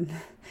episode.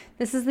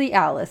 This is the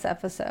Alis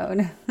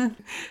episode.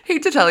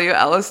 Hate to tell you,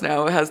 Alis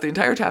now has the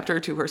entire chapter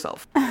to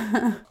herself.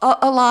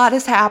 A lot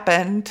has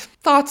happened.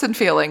 Thoughts and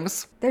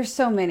feelings. There's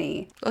so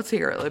many. Let's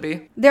hear it,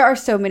 Libby. There are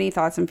so many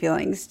thoughts and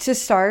feelings. To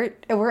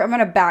start, I'm going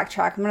to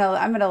backtrack. I'm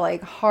going to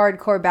like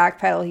hardcore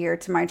backpedal here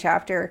to my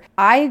chapter.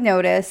 I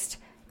noticed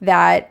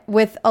that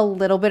with a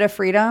little bit of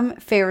freedom,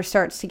 Feyre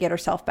starts to get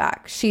herself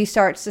back. She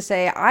starts to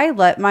say, I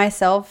let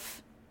myself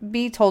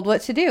be told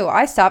what to do.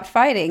 I stopped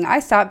fighting.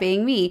 I stopped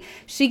being me.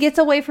 She gets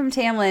away from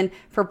Tamlin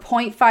for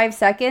 0.5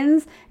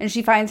 seconds and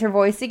she finds her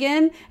voice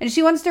again and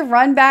she wants to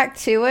run back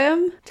to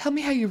him. Tell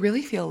me how you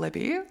really feel,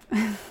 Libby.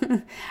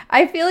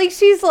 I feel like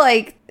she's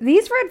like,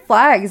 these red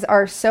flags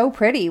are so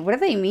pretty. What do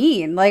they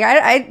mean? Like,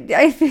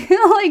 I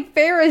feel like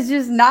Feyre's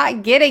just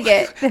not getting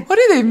it. What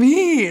do they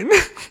mean?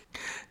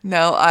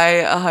 No,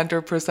 I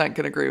 100%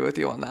 can agree with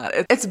you on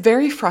that. It's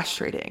very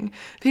frustrating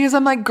because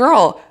I'm like,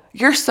 girl,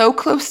 you're so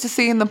close to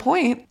seeing the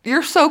point.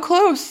 You're so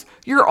close.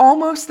 You're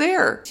almost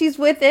there. She's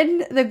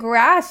within the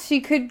grasp. She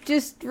could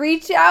just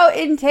reach out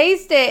and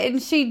taste it, and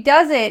she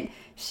doesn't.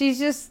 She's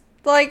just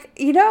like,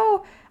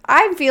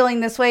 I'm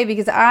feeling this way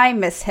because I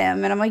miss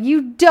him. And I'm like,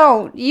 you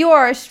don't. You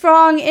are a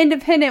strong,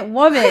 independent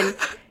woman.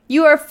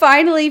 You are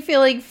finally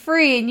feeling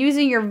free and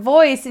using your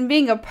voice and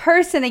being a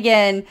person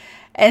again.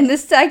 And the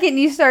second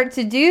you start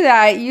to do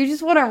that, you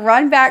just want to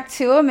run back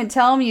to him and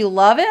tell him you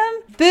love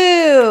him?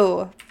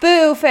 Boo!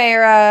 Boo,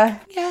 Feyre.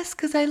 Yes,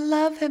 because I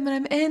love him and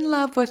I'm in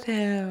love with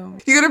him.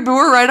 You gonna boo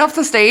her right off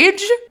the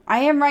stage? I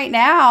am right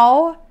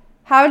now.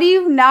 How do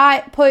you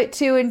not put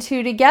 2 and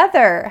 2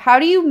 together? How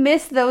do you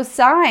miss those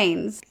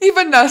signs?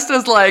 Even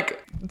Nesta's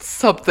like,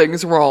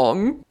 something's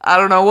wrong. I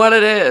don't know what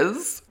it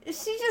is.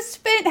 She just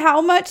spent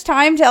how much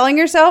time telling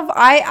herself,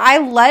 I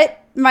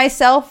let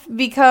myself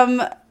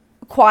become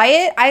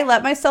quiet. I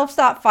let myself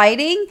stop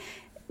fighting.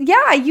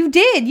 Yeah, you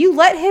did. You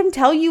let him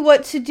tell you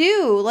what to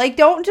do. Like,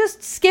 don't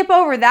just skip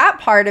over that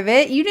part of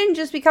it. You didn't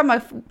just become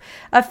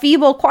a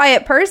feeble,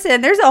 quiet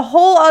person. There's a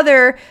whole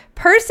other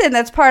person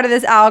that's part of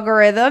this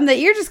algorithm that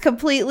you're just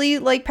completely,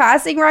 like,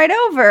 passing right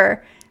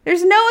over.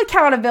 There's no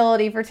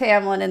accountability for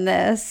Tamlin in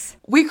this.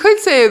 We could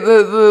say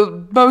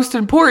the most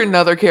important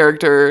other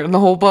character in the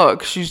whole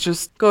book. She's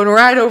just going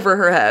right over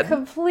her head.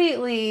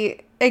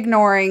 Completely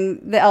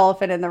ignoring the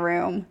elephant in the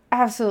room.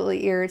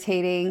 Absolutely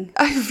irritating.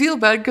 I feel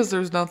bad because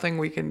there's nothing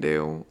we can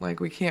do.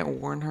 Like, we can't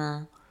warn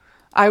her.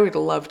 I would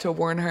love to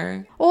warn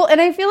her. Well, and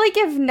I feel like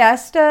if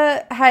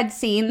Nesta had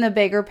seen the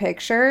bigger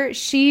picture,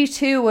 she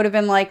too would have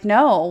been like,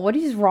 no, what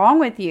is wrong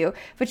with you?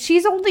 But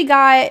she's only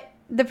got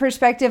the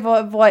perspective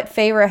of what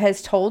Feyre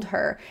has told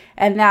her,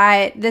 and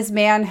that this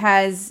man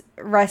has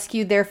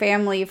rescued their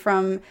family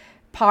from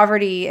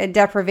poverty and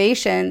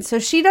deprivation. So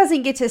she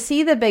doesn't get to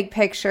see the big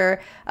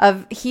picture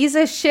of he's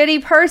a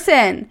shitty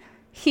person.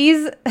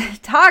 He's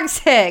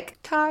toxic.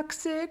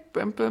 Toxic.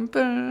 Bum, bum,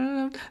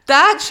 bum.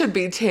 That should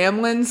be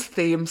Tamlin's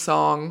theme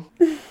song.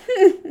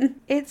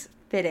 It's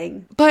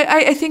fitting. But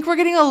I think we're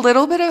getting a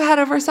little bit ahead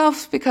of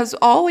ourselves because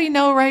all we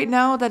know right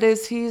now that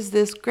is he's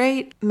this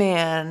great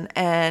man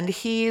and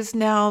he's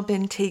now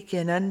been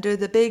taken under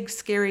the big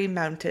scary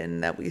mountain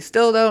that we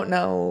still don't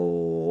know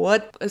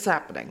what is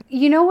happening.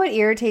 You know what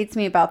irritates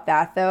me about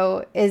that,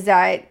 though, is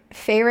that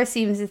Feyre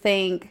seems to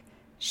think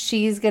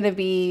she's going to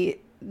be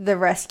the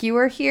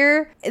rescuer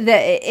here.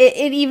 That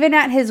it even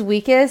at his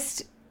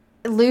weakest,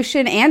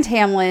 Lucien and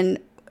Tamlin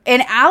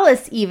and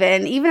Alice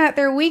even at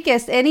their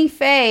weakest, any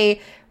Fae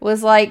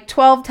was like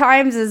 12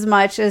 times as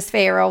much as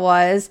Feyre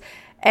was.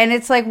 And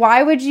it's like, what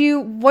are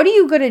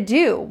you going to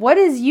do? What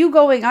is you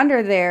going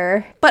under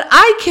there? But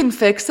I can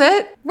fix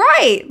it.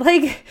 Right.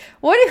 Like,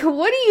 what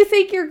do you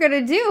think you're going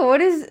to do?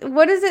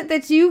 What is it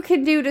that you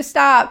can do to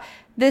stop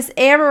this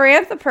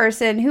Amarantha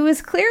person who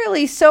is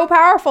clearly so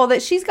powerful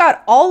that she's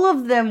got all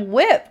of them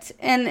whipped?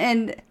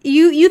 And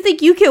you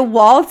think you can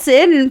waltz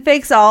in and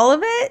fix all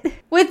of it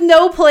with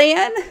no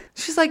plan?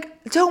 She's like,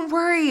 don't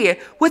worry,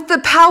 with the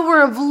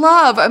power of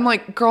love. I'm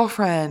like,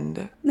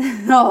 girlfriend.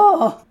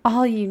 No,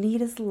 all you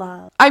need is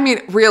love. I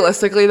mean,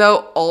 realistically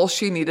though, all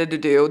she needed to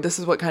do, this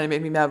is what kind of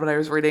made me mad when I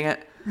was reading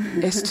it,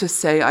 is to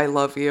say I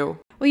love you.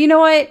 Well, you know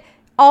what?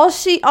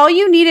 All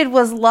you needed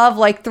was love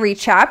like 3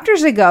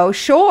 chapters ago,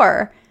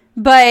 sure.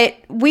 But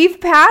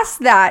we've passed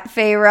that,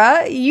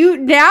 Feyre.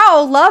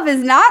 Now love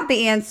is not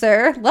the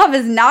answer. Love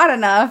is not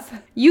enough.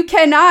 You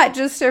cannot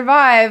just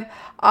survive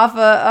off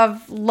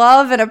of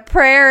love and a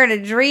prayer and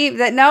a dream.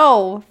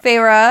 No,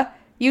 Feyre,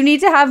 you need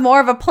to have more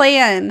of a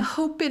plan.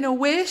 Hope and a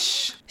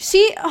wish.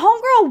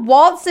 Homegirl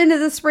waltzed into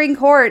the spring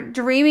court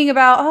dreaming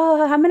about,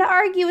 I'm going to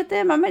argue with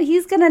him.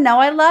 He's going to know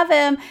I love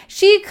him.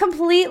 She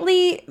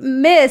completely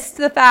missed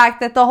the fact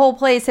that the whole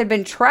place had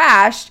been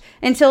trashed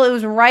until it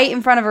was right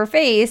in front of her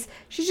face.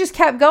 She just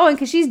kept going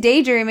because she's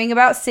daydreaming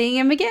about seeing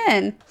him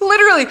again.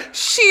 Literally,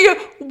 she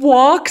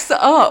walks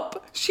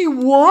up. She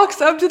walks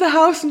up to the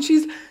house and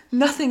she's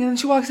nothing. And then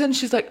she walks in and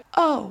she's like,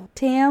 oh.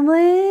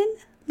 Tamlin,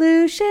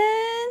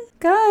 Lucien,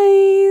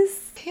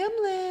 guys.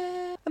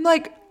 Tamlin. I'm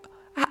like,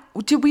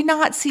 did we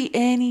not see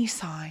any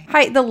sign?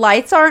 Hi, the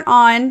lights aren't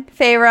on,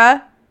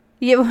 Feyre.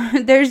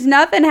 There's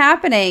nothing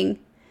happening.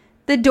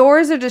 The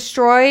doors are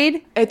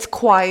destroyed. It's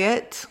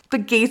quiet. The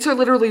gates are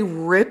literally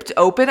ripped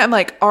open. I'm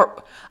like,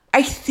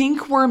 I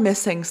think we're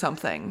missing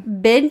something.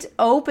 Bent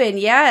open,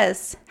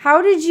 yes.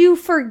 How did you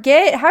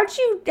forget? How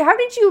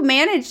did you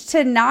manage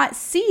to not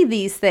see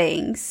these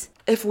things?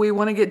 If we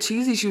want to get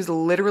cheesy, she was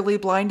literally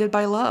blinded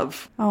by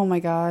love. Oh my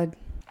God.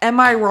 Am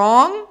I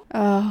wrong?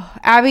 Oh,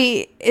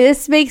 Abby,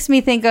 this makes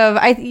me think of,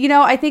 I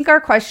think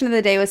our question of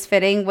the day was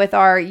fitting with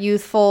our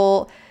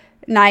youthful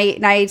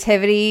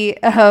naivety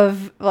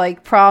of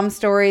like prom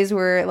stories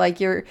where like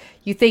you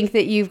think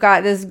that you've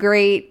got this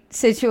great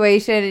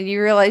situation and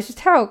you realize just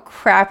how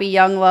crappy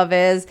young love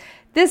is.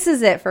 This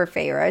is it for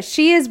Feyre.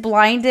 She is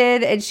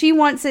blinded and she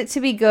wants it to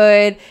be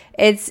good.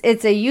 It's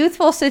a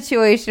youthful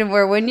situation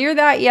where when you're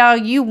that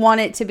young, you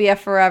want it to be a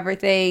forever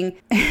thing.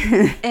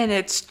 And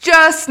it's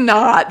just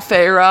not,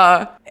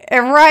 Feyre.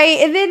 Right.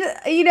 And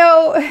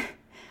then,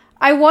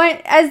 I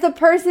want, as the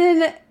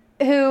person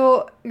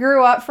who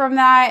grew up from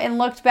that and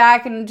looked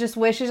back and just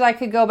wishes I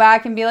could go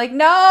back and be like,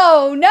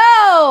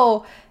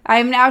 no,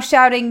 I'm now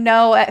shouting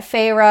no at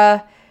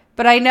Feyre.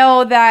 But I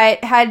know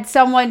that had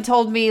someone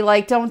told me,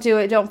 like, don't do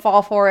it, don't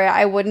fall for it,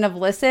 I wouldn't have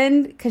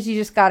listened because you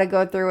just got to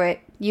go through it.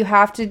 You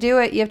have to do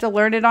it. You have to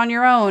learn it on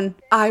your own.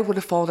 I would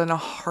have fallen in a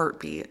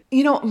heartbeat.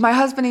 My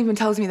husband even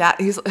tells me that.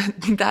 He's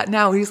that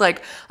now. He's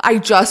like, I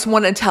just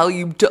want to tell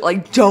you,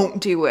 don't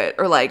do it.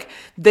 Or like,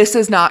 this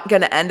is not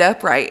going to end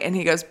up right. And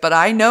he goes, but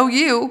I know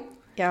you.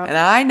 Yeah. And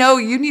I know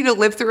you need to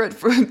live through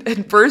it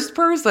in first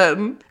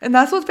person. And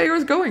that's what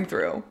Feyre's going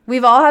through.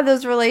 We've all had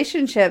those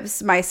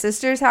relationships. My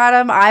sister's had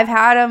them. I've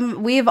had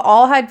them. We've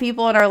all had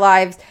people in our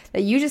lives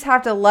that you just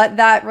have to let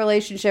that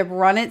relationship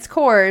run its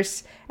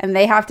course and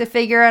they have to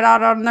figure it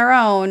out on their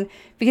own.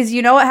 Because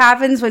you know what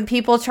happens when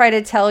people try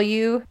to tell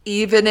you?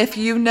 Even if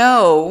you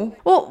know.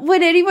 Well,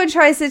 when anyone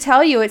tries to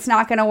tell you it's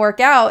not going to work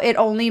out, it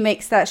only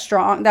makes that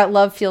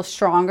love feel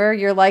stronger.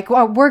 You're like,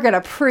 well, we're going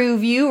to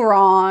prove you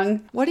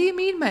wrong. What do you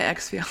mean, my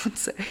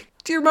ex-fiance?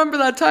 Do you remember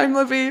that time,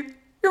 Livy?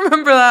 You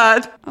remember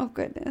that? Oh,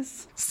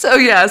 goodness. So,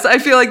 yes, I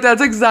feel like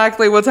that's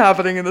exactly what's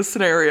happening in this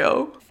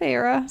scenario.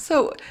 Feyre.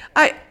 So,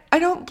 I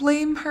don't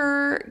blame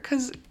her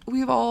because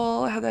we've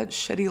all had that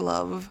shitty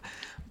love.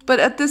 But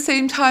at the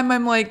same time,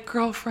 I'm like,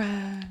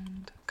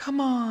 girlfriend,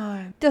 come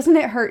on. Doesn't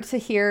it hurt to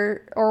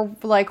hear or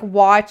like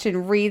watch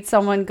and read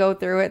someone go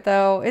through it,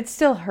 though? It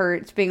still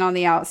hurts being on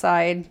the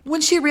outside.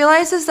 When she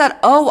realizes that,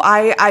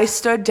 I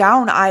stood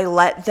down, I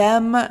let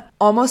them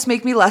almost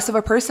make me less of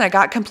a person. I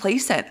got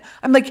complacent.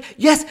 I'm like,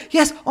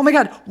 yes, oh my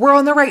God, we're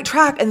on the right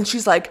track. And then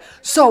she's like,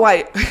 so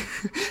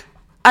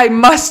I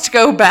must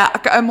go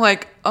back. I'm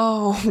like,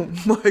 oh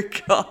my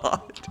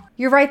God.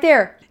 You're right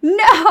there.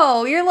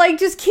 No, you're like,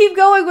 just keep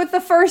going with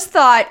the first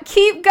thought.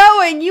 Keep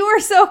going. You were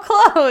so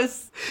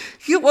close.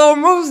 You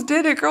almost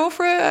did it,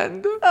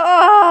 girlfriend.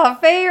 Oh,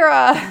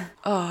 Feyre.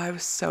 Oh, I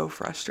was so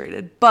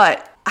frustrated.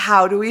 But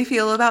how do we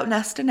feel about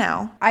Nesta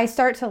now? I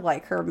start to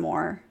like her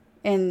more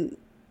in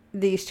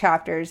these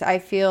chapters. I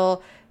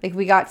feel like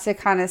we got to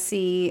kind of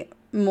see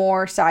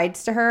more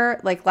sides to her.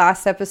 Like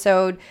last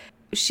episode,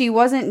 she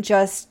wasn't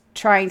just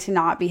trying to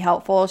not be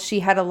helpful.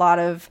 She had a lot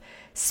of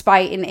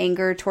spite and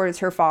anger towards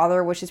her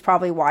father, which is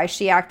probably why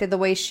she acted the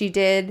way she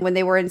did when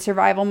they were in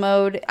survival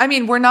mode. I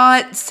mean, we're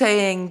not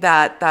saying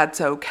that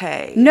that's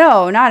okay.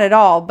 No, not at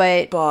all.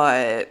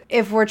 But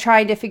if we're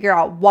trying to figure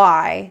out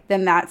why,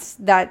 then that's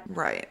that.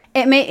 Right.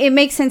 It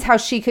makes sense how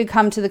she could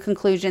come to the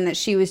conclusion that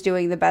she was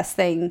doing the best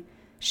thing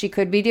she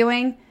could be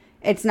doing.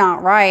 It's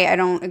not right. I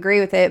don't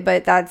agree with it,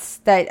 but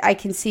I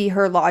can see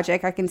her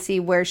logic. I can see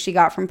where she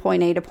got from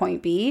point A to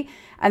point B.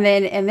 And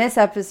then in this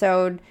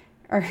episode,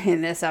 with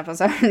these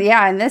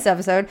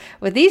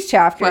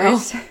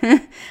chapters,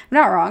 I'm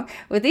not wrong.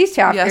 With these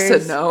chapters, yes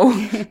and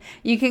no.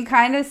 You can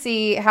kind of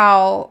see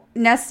how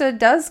Nesta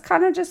does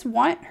kind of just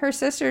want her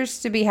sisters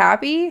to be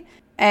happy.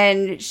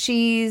 And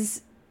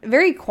she's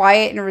very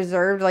quiet and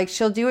reserved. Like,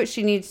 she'll do what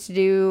she needs to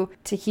do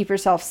to keep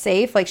herself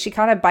safe. Like, she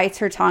kind of bites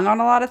her tongue on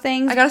a lot of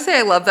things. I gotta say,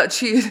 I love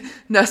that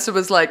Nesta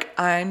was like,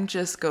 I'm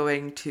just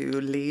going to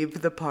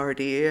leave the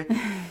party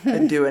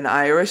and do an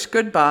Irish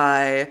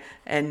goodbye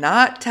and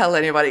not tell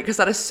anybody, because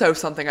that is so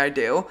something I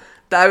do.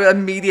 That I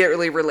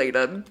immediately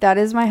related. That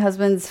is my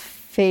husband's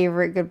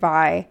favorite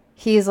goodbye.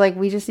 He's like,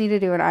 we just need to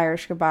do an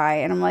Irish goodbye.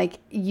 And I'm like,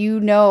 you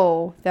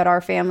know that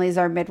our families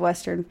are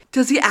Midwestern.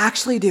 Does he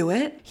actually do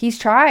it? He's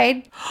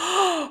tried.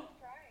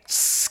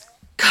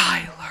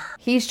 Skylar.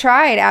 He's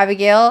tried,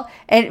 Abigail.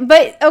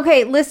 But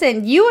okay,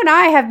 listen, you and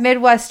I have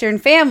Midwestern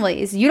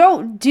families. You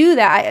don't do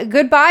that.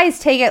 Goodbyes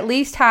take at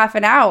least half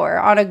an hour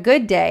on a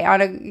good day.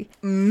 On a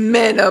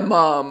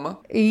minimum.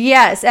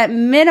 Yes, at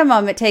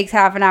minimum it takes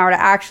half an hour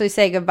to actually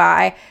say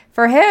goodbye.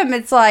 For him,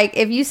 it's like,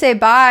 if you say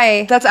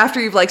bye, that's after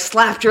you've like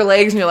slapped your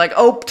legs and you're like,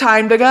 oh,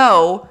 time to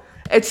go.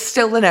 It's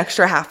still an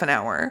extra half an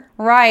hour.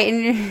 Right,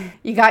 and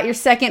you got your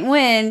second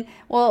win.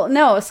 Well,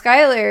 no,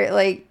 Skylar,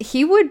 like,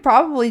 he would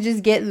probably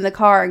just get in the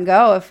car and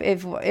go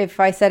if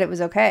I said it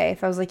was okay.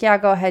 If I was like, yeah,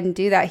 go ahead and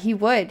do that, he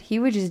would. He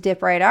would just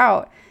dip right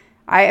out.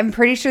 I am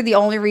pretty sure the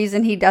only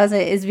reason he does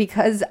it is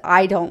because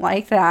I don't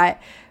like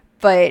that.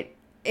 But,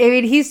 I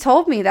mean, he's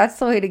told me that's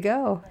the way to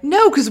go.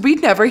 No, because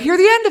we'd never hear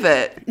the end of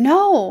it.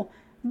 No,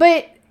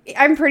 but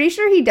I'm pretty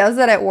sure he does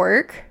that at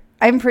work.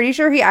 I'm pretty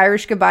sure he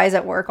Irish goodbyes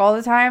at work all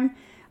the time.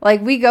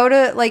 Like, we go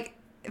to, like,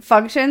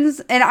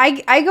 functions, and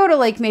I go to,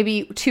 like,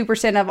 maybe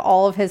 2% of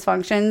all of his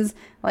functions.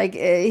 Like,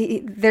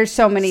 there's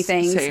so many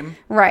things. Same.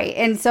 Right.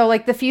 And so,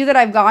 like, the few that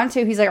I've gone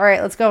to, he's like, all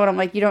right, let's go. And I'm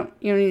like, you don't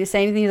need to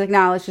say anything. He's like,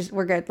 nah,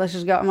 we're good. Let's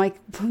just go. I'm like,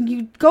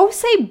 you go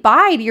say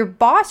bye to your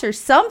boss or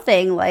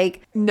something.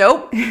 Like,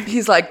 nope.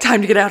 He's like,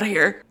 time to get out of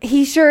here.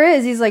 He sure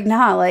is. He's like,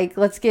 nah, like,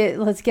 let's get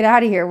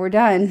out of here. We're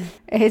done.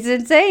 It's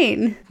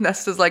insane.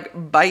 Nesta's like,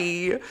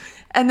 bye.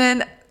 And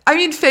then, I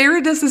mean,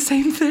 Feyre does the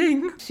same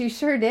thing. She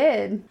sure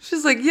did.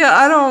 She's like, yeah,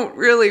 I don't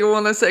really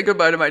want to say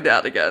goodbye to my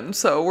dad again,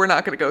 so we're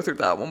not going to go through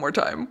that one more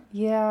time.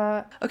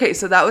 Yeah. Okay,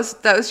 so that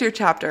was your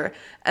chapter.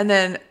 And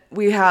then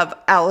we have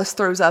Alice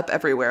throws up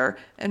everywhere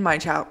in my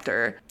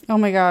chapter. Oh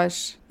my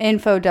gosh.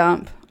 Info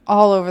dump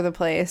all over the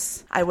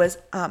place. I was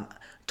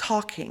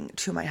talking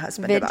to my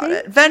husband about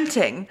it.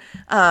 Venting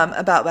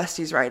about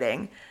Bestie's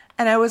writing.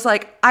 And I was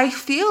like, I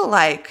feel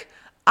like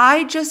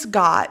I just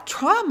got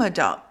trauma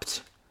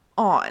dumped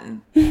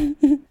on.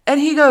 And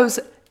he goes,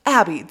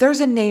 Abby,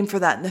 there's a name for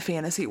that in the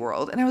fantasy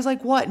world. And I was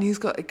like, what? And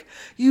he's like,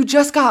 you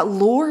just got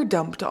lore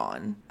dumped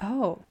on.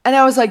 Oh. And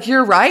I was like,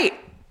 you're right.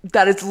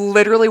 That is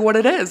literally what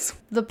it is.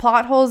 The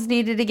plot holes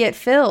needed to get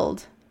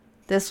filled.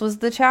 This was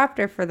the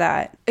chapter for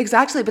that.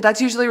 Exactly. But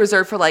that's usually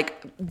reserved for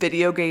like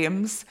video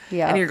games.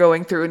 Yeah. And you're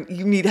going through and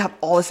you need to have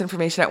all this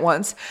information at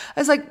once. I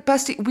was like,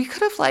 Bestie, we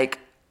could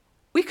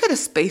have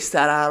spaced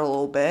that out a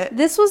little bit.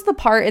 This was the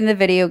part in the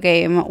video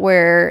game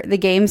where the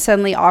game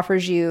suddenly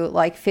offers you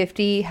like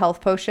 50 health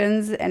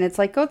potions and it's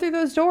like, go through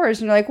those doors.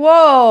 And you're like,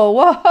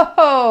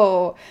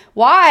 whoa,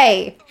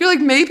 why? You're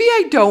like, maybe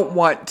I don't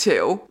want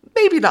to.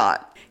 Maybe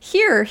not.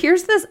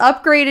 Here's this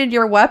upgraded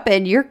your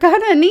weapon. You're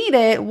gonna need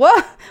it.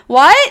 What?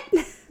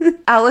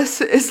 Alice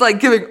is like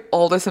giving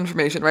all this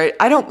information, right?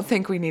 I don't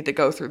think we need to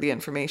go through the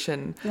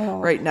information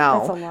right now.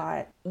 That's a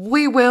lot.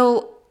 We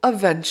will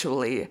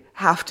eventually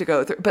have to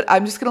go through, but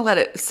I'm just gonna let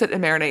it sit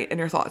and marinate in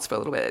your thoughts for a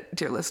little bit,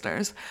 dear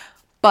listeners.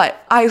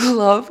 But I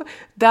love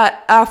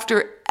that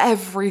after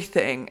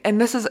everything, and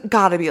this has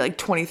got to be like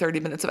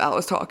 20-30 minutes of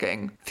Alice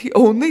talking, the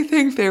only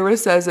thing Feyre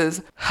says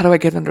is, how do I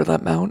get under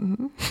that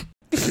mountain?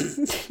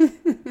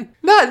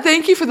 Not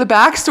thank you for the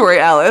backstory,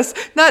 Alice.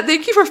 Not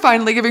thank you for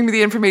finally giving me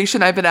the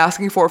information I've been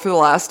asking for the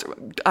last,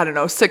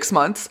 6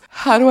 months.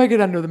 How do I get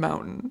under the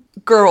mountain?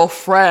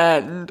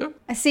 Girlfriend.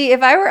 See,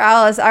 if I were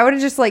Alice, I would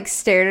have just like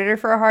stared at her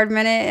for a hard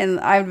minute and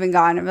I would have been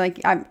gone. I'm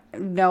like,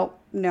 nope.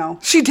 No.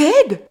 She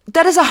did.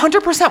 That is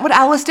 100% what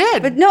Alice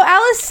did. But no,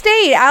 Alice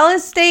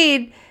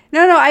stayed.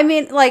 No, I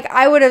mean, like,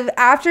 I would have,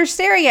 after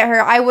staring at her,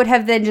 I would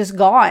have then just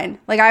gone.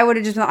 Like, I would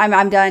have just, I'm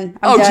done.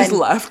 I'm done. Just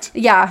left.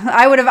 Yeah,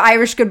 I would have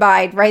Irish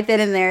goodbye right then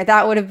and there.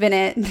 That would have been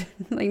it.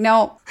 Like,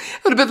 no.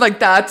 It would have been like,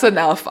 that's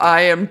enough.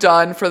 I am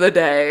done for the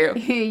day.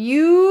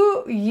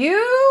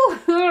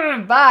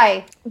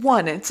 Bye.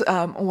 One, it's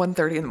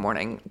 1:30 in the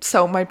morning,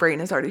 so my brain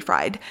is already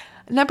fried.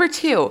 Number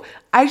two,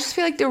 I just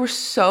feel like there was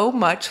so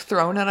much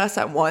thrown at us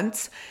at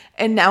once.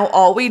 And now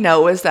all we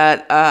know is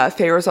that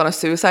Feyre's on a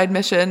suicide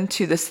mission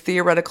to this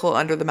theoretical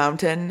under the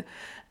mountain.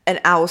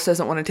 And Alice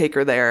doesn't want to take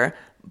her there,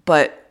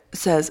 but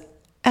says,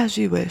 as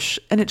you wish.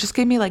 And it just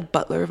gave me like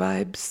Butler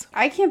vibes.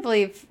 I can't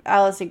believe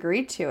Alice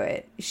agreed to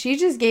it. She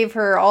just gave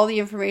her all the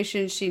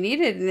information she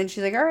needed. And then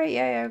she's like, all right,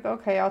 yeah,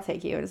 okay, I'll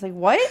take you. And it's like,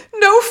 what?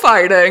 No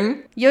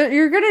fighting.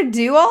 You're going to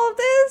do all of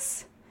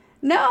this?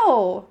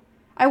 No.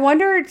 I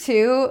wonder,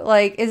 too,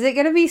 like, is it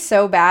going to be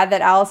so bad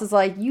that Alice is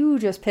like, you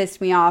just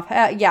pissed me off?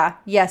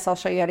 Yes, I'll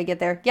show you how to get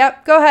there.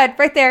 Yep, go ahead,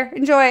 right there,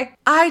 enjoy.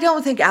 I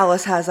don't think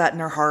Alice has that in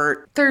her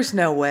heart. There's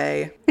no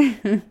way.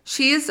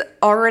 She's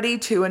already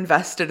too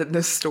invested in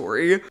this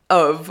story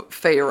of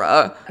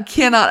Feyre. I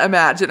cannot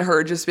imagine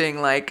her just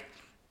being like,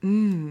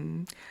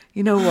 you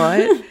know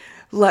what?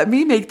 Let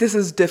me make this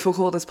as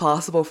difficult as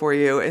possible for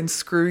you and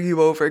screw you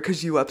over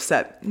because you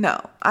upset. No,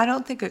 I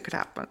don't think it could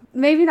happen.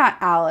 Maybe not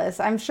Alice.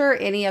 I'm sure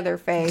any other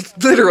Fae,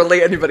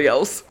 Literally anybody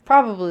else.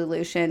 probably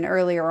Lucian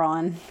earlier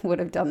on, would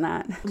have done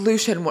that.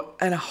 Lucian,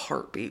 in a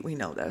heartbeat, we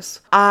know this.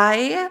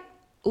 I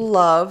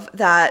love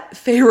that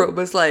Feyre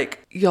was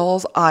like,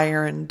 y'all's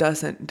iron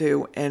doesn't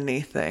do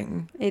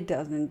anything. It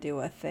doesn't do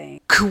a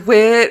thing.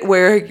 Quit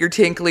wearing your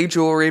tinkly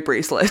jewelry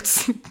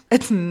bracelets.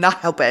 It's not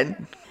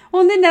helping.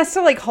 Well, and then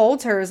Nesta, like,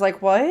 holds her. Is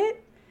like, what?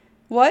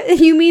 What?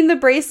 You mean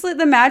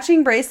the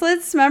matching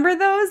bracelets? Remember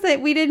those that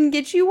we didn't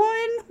get you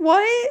one?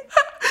 What?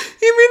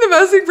 You mean the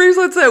matching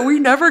bracelets that we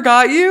never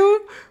got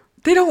you?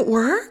 They don't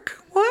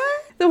work?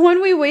 What? The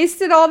one we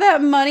wasted all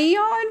that money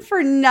on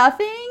for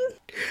nothing?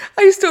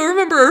 I still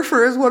remember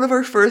one of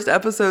our first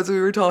episodes we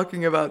were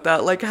talking about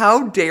that. Like,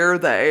 how dare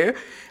they?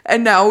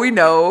 And now we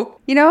know.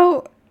 You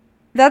know,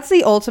 that's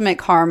the ultimate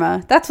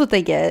karma. That's what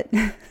they get.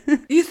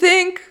 You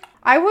think?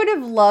 I would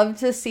have loved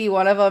to see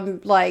one of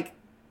them, like,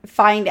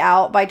 find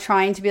out by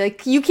trying to be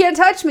like, you can't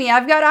touch me,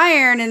 I've got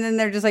iron. And then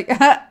they're just like,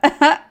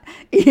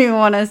 you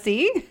want to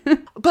see?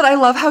 But I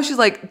love how she's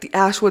like, the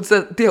Ashwood's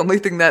the only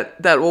thing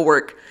that will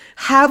work.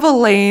 Have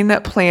Elaine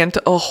plant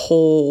a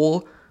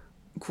whole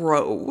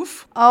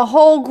grove. A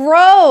whole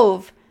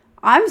grove.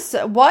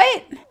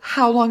 What?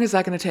 How long is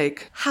that going to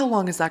take?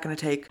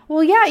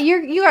 Well, yeah,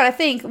 you got to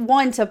think,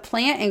 one, to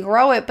plant and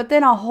grow it, but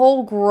then a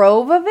whole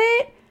grove of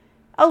it?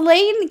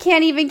 Elaine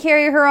can't even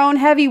carry her own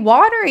heavy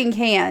watering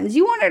cans.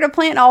 You want her to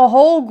plant a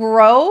whole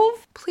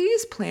grove?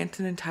 Please plant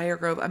an entire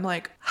grove. I'm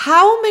like,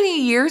 how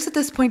many years at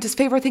this point does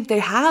Feyre think they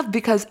have?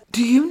 Because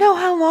do you know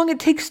how long it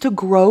takes to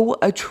grow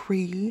a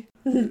tree?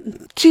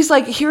 She's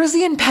like, here's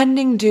the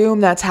impending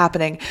doom that's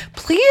happening.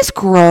 Please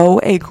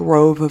grow a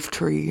grove of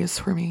trees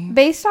for me.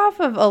 Based off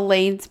of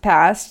Elaine's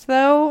past,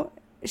 though,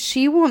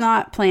 she will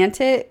not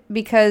plant it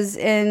because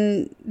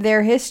in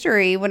their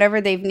history, whenever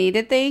they've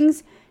needed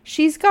things,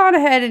 she's gone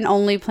ahead and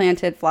only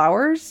planted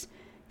flowers.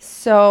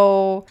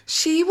 So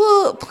she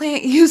will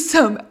plant you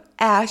some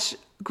ash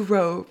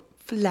grove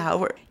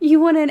flower.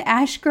 You want an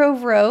ash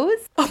grove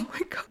rose? Oh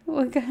my God.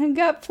 We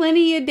got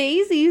plenty of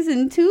daisies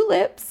and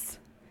tulips.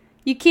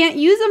 You can't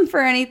use them for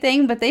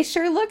anything, but they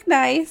sure look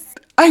nice.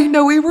 I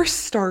know we were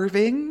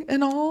starving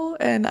and all,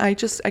 and I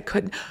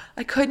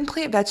couldn't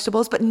plant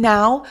vegetables, but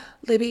now,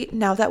 Libby,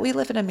 now that we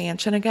live in a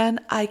mansion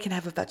again, I can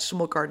have a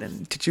vegetable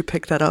garden. Did you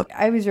pick that up?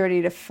 I was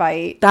ready to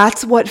fight.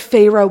 That's what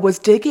Feyre was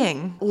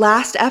digging.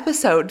 Last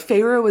episode,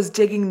 Feyre was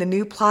digging the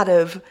new plot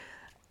of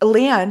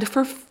land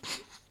for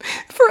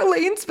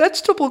Elaine's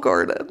vegetable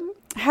garden.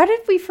 How did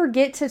we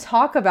forget to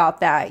talk about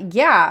that?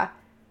 Yeah.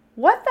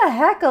 What the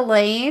heck,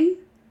 Elaine?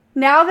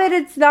 Now that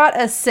it's not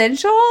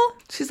essential?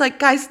 She's like,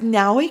 guys,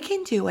 now we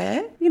can do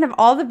it. We can have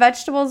all the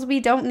vegetables we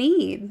don't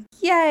need.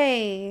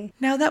 Yay.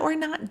 Now that we're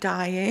not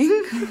dying.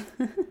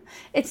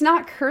 It's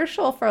not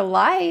crucial for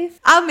life.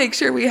 I'll make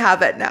sure we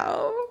have it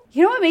now.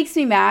 You know what makes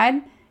me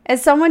mad?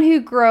 As someone who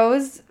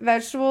grows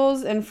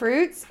vegetables and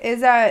fruits,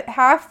 is that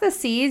half the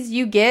seeds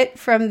you get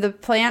from the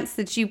plants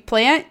that you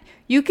plant,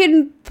 you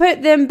can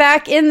put them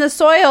back in the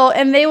soil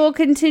and they will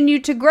continue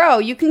to grow.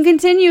 You can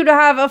continue to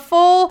have a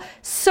full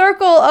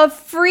circle of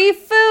free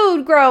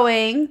food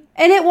growing,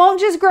 and it won't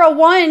just grow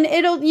one.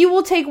 You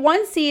will take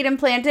one seed and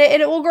plant it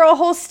and it will grow a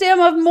whole stem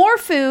of more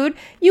food.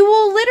 You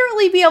will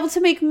literally be able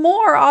to make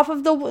more off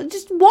of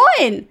just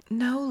one.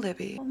 No,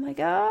 Libby. Oh my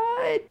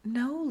God.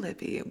 No,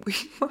 Libby. We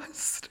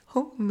must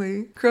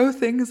only grow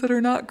things that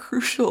are not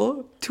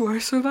crucial to our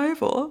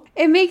survival.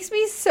 It makes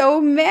me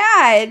so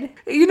mad.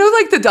 You know,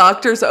 like the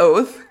doctor's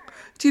oath?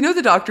 Do you know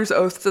the doctor's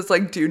oath says,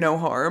 like, do no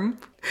harm?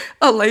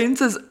 Elaine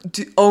says,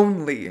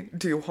 only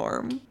do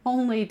harm.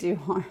 Only do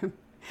harm.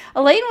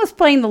 Elaine was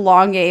playing the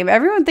long game.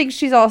 Everyone thinks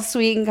she's all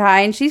sweet and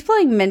kind. She's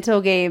playing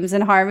mental games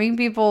and harming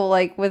people,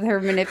 like, with her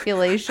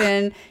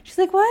manipulation. She's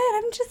like,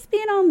 what? I'm just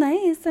being all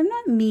nice. I'm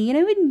not mean.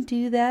 I wouldn't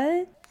do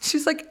that.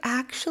 She's like,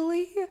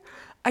 actually,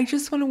 I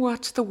just want to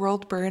watch the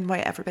world burn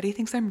while everybody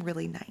thinks I'm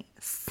really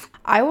nice.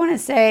 I want to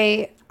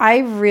say I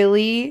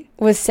really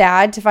was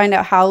sad to find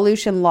out how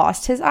Lucian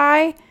lost his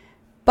eye,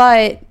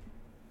 but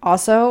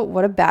also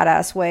what a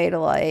badass way to,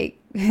 like,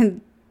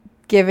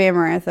 give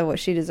Amarantha what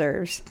she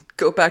deserves.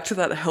 Go back to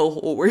that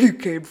hellhole where you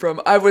came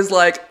from. I was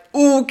like,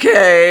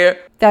 okay.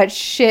 That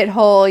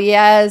shithole,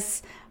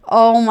 yes.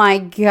 Oh my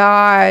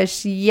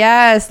gosh,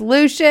 yes,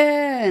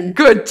 Lucian.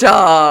 Good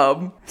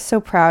job.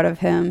 So proud of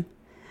him.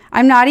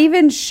 I'm not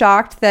even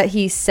shocked that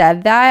he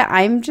said that.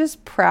 I'm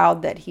just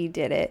proud that he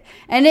did it.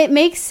 And it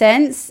makes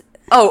sense.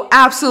 Oh,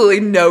 absolutely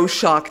no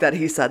shock that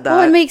he said that.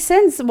 Well, it makes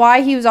sense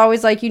why he was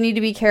always like, you need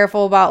to be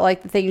careful about,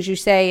 like, the things you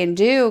say and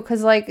do.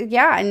 Because, like,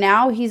 yeah,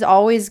 now he's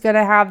always going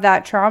to have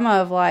that trauma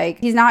of, like,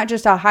 he's not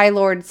just a High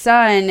Lord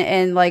son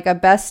and, like, a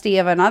bestie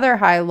of another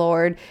High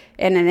Lord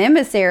and an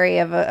emissary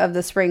of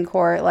the Spring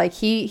Court. Like,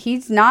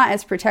 he's not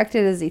as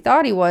protected as he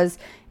thought he was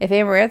if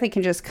Amarantha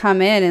can just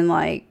come in and,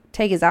 like,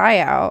 take his eye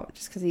out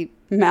just because he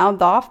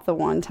mouthed off the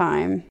one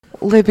time.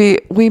 Libby,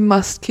 we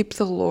must keep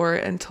the lore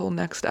until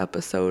next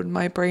episode.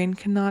 My brain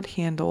cannot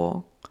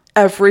handle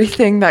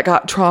everything that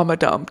got trauma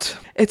dumped.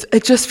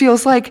 It just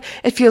feels like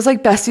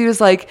Bessie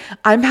was like,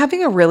 I'm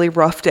having a really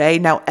rough day.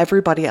 Now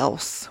everybody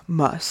else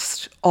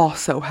must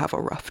also have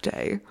a rough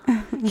day.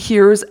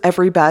 Here's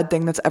every bad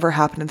thing that's ever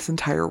happened in this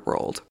entire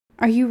world.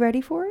 Are you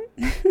ready for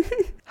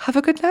it? Have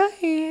a good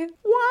night.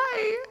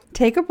 Why?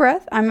 Take a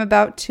breath. I'm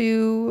about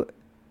to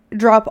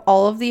drop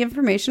all of the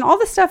information, all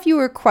the stuff you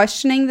were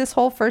questioning this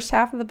whole first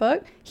half of the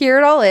book. Here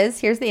it all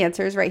is. Here's the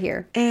answers right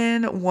here.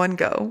 In one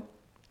go.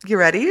 You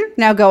ready?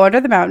 Now go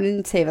under the mountain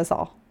and save us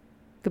all.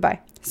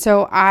 Goodbye.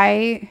 So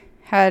I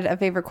had a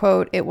favorite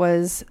quote. It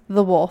was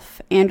the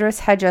wolf. Andrus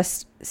had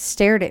just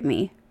stared at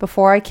me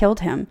before I killed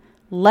him.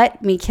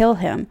 Let me kill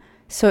him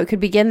so it could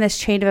begin this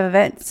chain of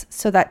events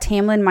so that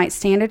Tamlin might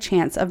stand a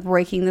chance of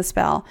breaking the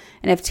spell.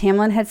 And if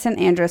Tamlin had sent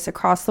Andrus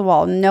across the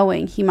wall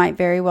knowing he might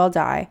very well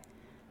die.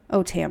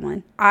 Oh,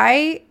 Tamlin.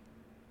 I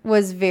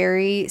was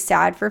very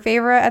sad for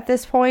Feyre at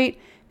this point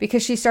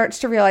because she starts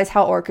to realize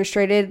how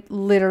orchestrated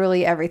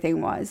literally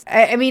everything was.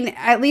 I mean,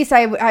 at least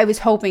I was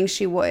hoping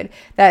she would.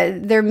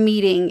 That their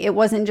meeting, it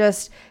wasn't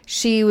just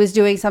she was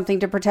doing something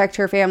to protect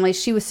her family.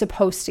 She was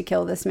supposed to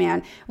kill this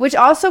man. Which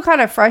also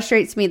kind of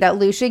frustrates me that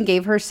Lucian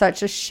gave her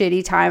such a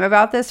shitty time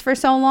about this for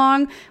so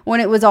long when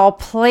it was all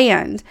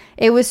planned.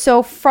 It was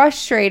so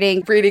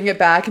frustrating. Reading it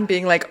back and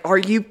being like, are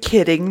you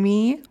kidding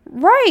me?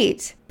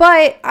 Right.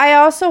 But I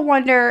also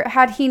wonder,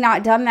 had he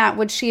not done that,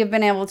 would she have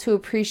been able to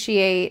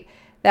appreciate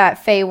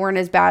that Fae weren't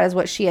as bad as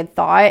what she had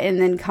thought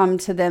and then come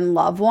to then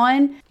love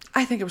one?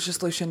 I think it was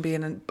just Lucian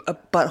being a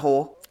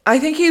butthole. I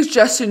think he's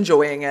just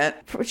enjoying it.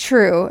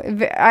 True.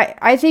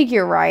 I think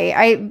you're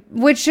right.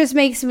 Which just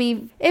makes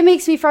me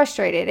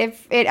frustrated.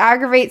 It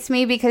aggravates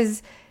me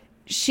because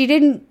she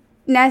didn't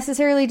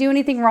necessarily do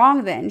anything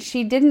wrong then.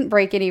 She didn't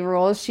break any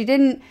rules. She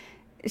didn't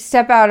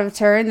step out of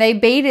turn. They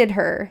baited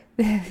her.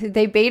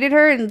 They baited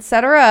her and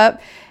set her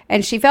up,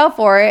 and she fell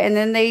for it, and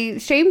then they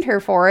shamed her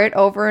for it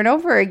over and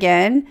over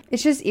again.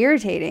 It's just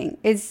irritating.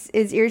 It's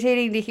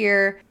irritating to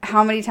hear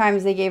how many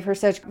times they gave her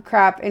such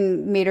crap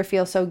and made her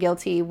feel so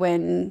guilty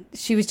when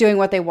she was doing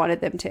what they wanted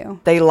them to.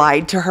 They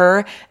lied to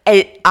her.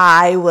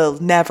 I will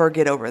never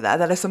get over that.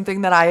 That is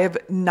something that I have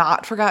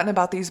not forgotten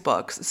about these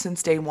books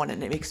since day one,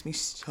 and it makes me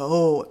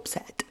so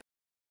upset.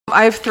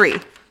 I have 3.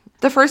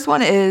 The first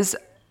one is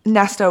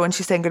Nesta when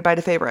she's saying goodbye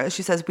to Feyre.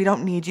 She says, we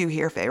don't need you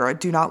here, Feyre.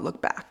 Do not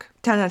look back.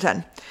 10 out of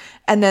 10.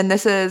 And then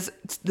this is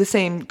the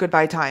same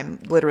goodbye time,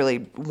 literally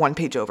one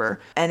page over.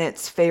 And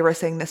it's Feyre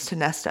saying this to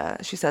Nesta.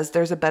 She says,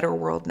 there's a better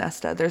world,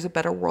 Nesta. There's a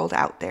better world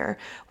out there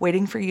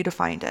waiting for you to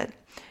find it.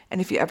 And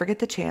if you ever get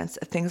the chance,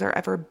 if things are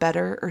ever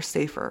better or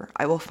safer,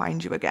 I will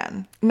find you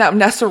again. Now,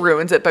 Nesta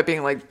ruins it by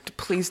being like,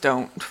 please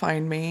don't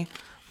find me.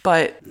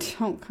 But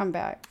don't come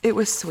back. It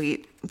was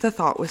sweet. The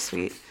thought was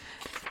sweet.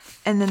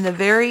 And then the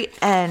very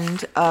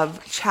end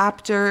of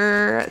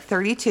chapter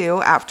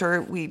 32,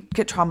 after we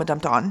get trauma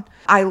dumped on,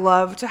 I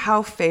loved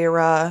how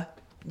Feyre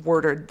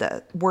worded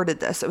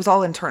this. It was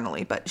all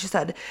internally, but she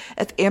said,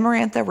 if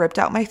Amarantha ripped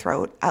out my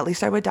throat, at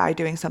least I would die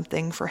doing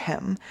something for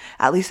him.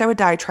 At least I would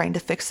die trying to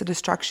fix the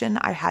destruction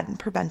I hadn't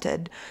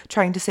prevented,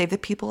 trying to save the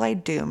people I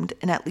doomed,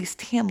 and at least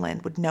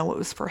Tamlin would know it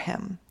was for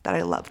him, that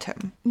I loved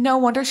him. No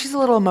wonder she's a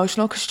little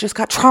emotional because she just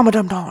got trauma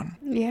dumped on.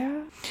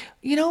 Yeah.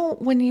 You know,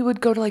 when you would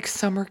go to like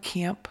summer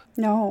camp?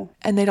 No.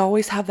 And they'd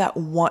always have that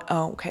one.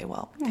 Oh, okay,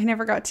 well. I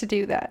never got to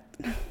do that.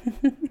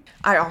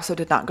 I also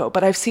did not go,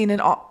 but I've seen it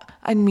all.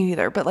 I mean,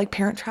 neither, but like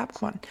Parent Trap,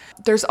 come on.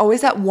 There's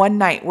always that one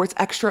night where it's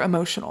extra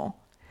emotional.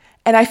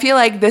 And I feel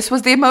like this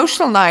was the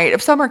emotional night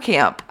of summer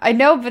camp. I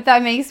know, but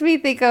that makes me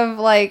think of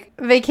like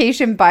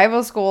Vacation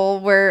Bible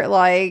School where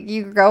like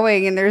you're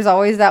going and there's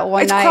always that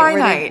one it's night. Cry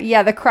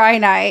night. The cry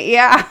night.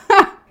 Yeah.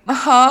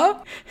 Uh-huh.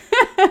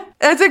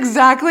 That's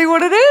exactly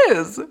what it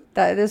is.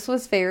 This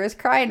was Farrah's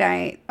cry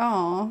night.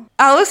 Oh,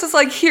 Alice is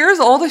like, here's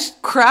all the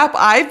crap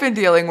I've been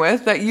dealing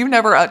with that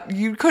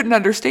you couldn't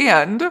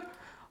understand.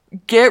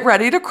 Get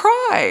ready to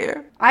cry.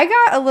 I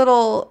got a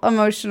little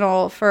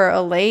emotional for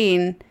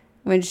Elaine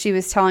when she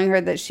was telling her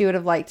that she would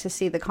have liked to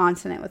see the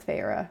continent with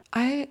Farrah.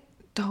 I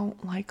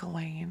don't like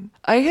Elaine.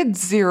 I had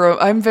zero.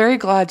 I'm very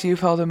glad you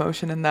felt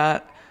emotion in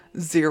that.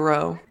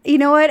 Zero. You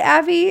know what,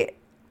 Abby?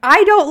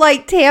 I don't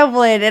like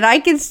Tamlin, and I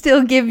can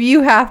still give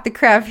you half the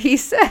crap he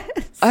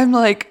says. I'm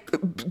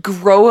like,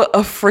 grow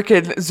a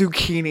freaking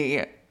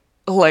zucchini,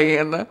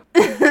 Elaine.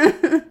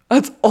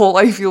 That's all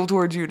I feel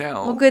towards you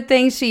now. Well, good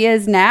thing she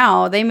is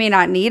now. They may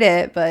not need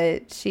it,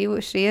 but she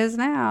is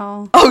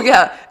now. Oh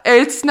yeah,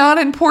 it's not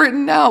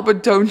important now,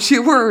 but don't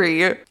you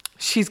worry.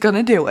 She's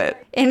gonna do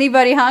it.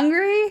 Anybody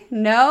hungry?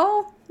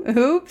 No?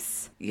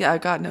 Oops. Yeah, I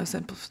got no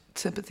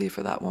sympathy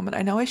for that woman.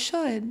 I know I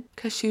should,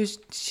 because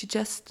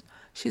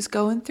she's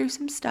going through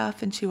some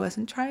stuff and she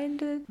wasn't trying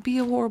to be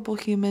a horrible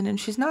human, and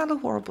she's not a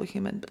horrible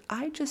human, but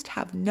I just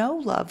have no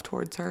love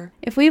towards her.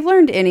 If we've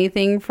learned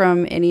anything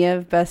from any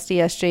of Bestie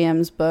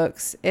SJM's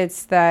books,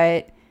 it's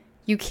that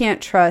you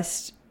can't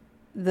trust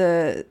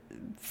the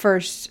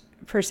first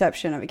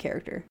perception of a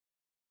character.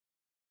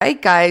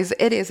 Right, guys,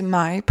 it is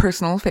my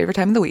personal favorite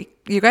time of the week.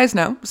 You guys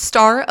know,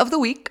 star of the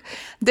week.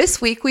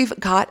 This week we've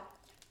got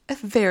a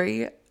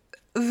very,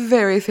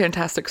 very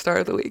fantastic star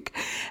of the week.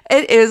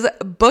 It is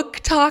Book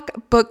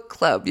Talk Book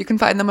Club. You can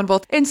find them on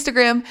both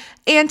Instagram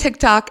and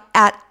TikTok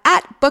at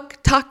Book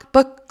Talk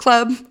Book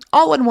Club.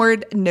 All one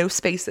word, no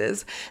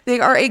spaces. They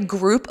are a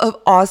group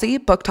of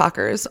Aussie book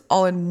talkers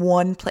all in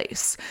one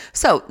place.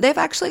 So they've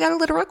actually got a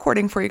little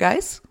recording for you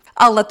guys.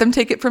 I'll let them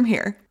take it from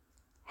here.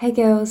 Hey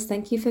girls,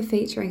 thank you for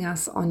featuring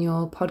us on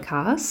your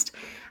podcast.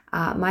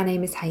 My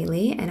name is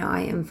Hayley and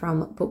I am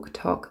from Book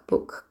Talk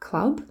Book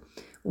Club.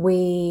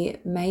 We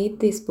made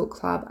this book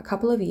club a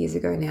couple of years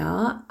ago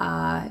now,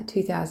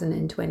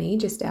 2020,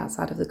 just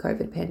outside of the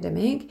COVID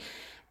pandemic.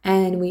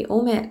 And we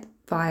all met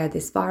via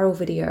this viral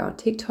video on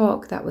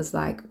TikTok that was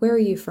like, where are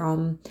you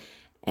from?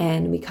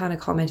 And we kind of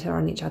commented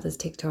on each other's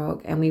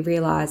TikTok, and we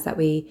realized that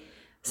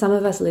some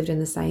of us lived in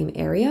the same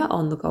area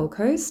on the Gold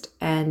Coast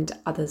and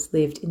others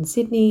lived in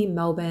Sydney,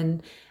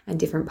 Melbourne, and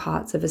different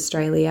parts of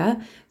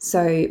Australia.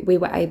 So we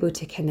were able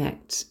to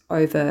connect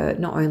over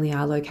not only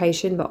our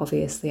location, but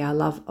obviously our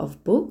love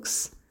of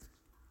books.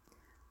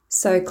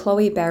 So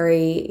Chloe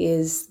Barry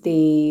is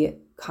the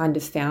kind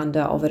of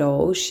founder of it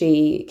all.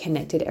 She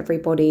connected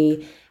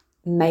everybody,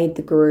 made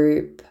the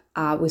group,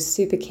 was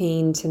super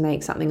keen to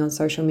make something on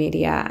social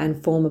media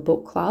and form a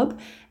book club.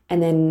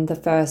 And then the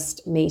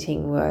first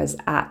meeting was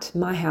at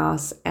my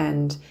house,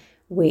 and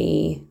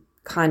we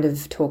kind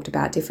of talked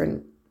about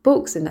different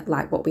books and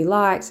like what we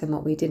liked and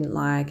what we didn't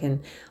like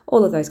and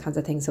all of those kinds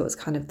of things. So it was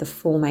kind of the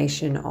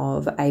formation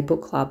of a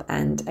book club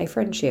and a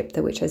friendship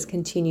which has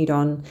continued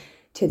on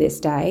to this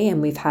day.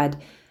 And we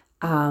had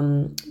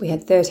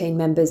 13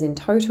 members in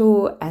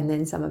total, and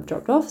then some have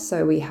dropped off.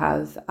 So we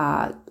have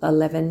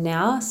 11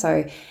 now.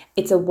 So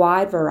it's a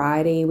wide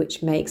variety,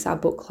 which makes our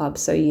book club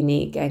so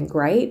unique and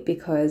great,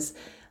 because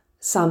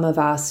some of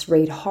us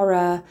read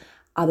horror,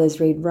 others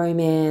read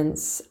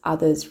romance,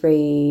 others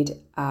read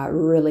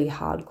really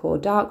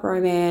hardcore dark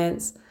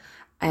romance,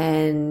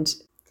 and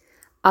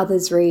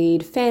others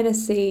read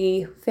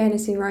fantasy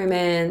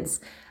romance.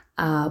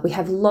 We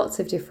have lots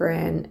of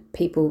different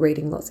people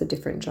reading lots of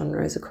different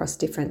genres across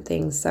different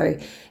things. So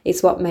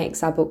it's what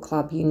makes our book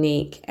club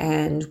unique.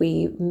 And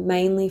we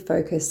mainly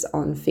focus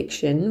on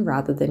fiction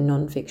rather than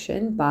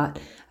non-fiction, but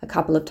a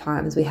couple of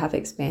times we have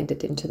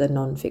expanded into the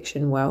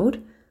non-fiction world.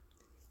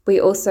 We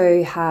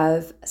also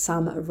have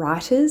some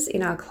writers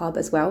in our club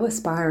as well,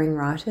 aspiring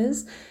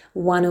writers,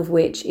 one of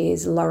which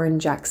is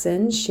Lauren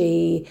Jackson.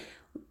 She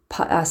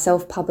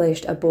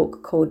self-published a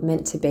book called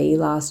Meant to Be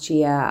last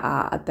year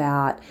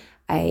about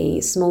a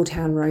small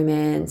town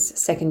romance,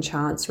 second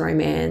chance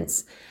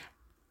romance,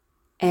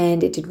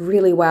 and it did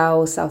really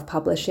well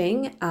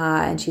self-publishing,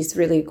 and she's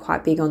really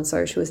quite big on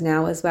socials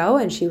now as well.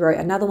 And she wrote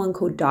another one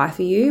called Die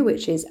For You,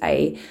 which is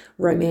a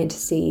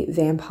romantasy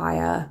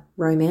vampire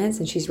romance,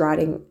 and she's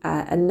writing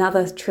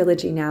another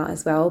trilogy now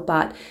as well.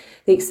 But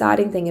the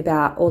exciting thing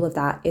about all of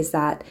that is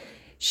that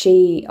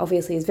she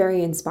obviously is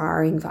very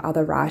inspiring for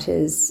other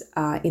writers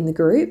in the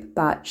group,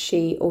 but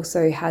she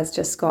also has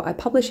just got a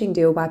publishing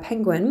deal by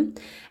Penguin.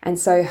 And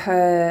so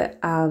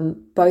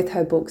both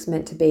her books,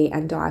 Meant to Be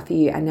and Die For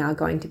You, are now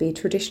going to be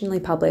traditionally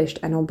published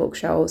and on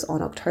bookshelves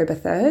on October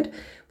 3rd,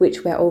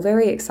 which we're all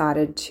very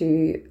excited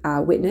to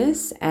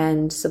witness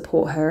and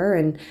support her.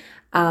 And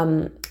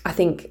I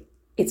think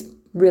it's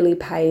really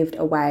paved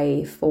a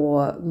way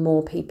for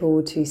more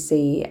people to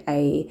see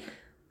a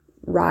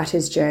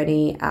writer's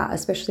journey,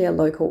 especially a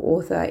local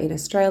author in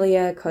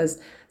Australia, because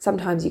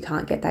sometimes you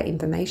can't get that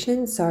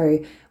information. So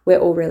we're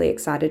all really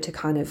excited to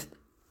kind of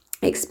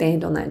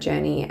expand on that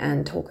journey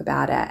and talk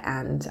about it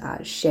and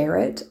share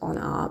it on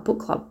our book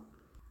club.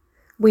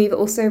 We've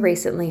also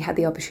recently had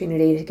the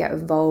opportunity to get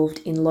involved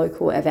in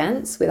local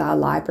events with our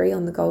library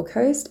on the Gold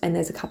Coast, and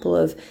there's a couple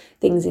of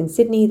things in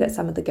Sydney that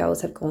some of the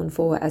girls have gone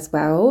for as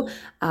well.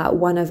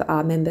 One of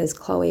our members,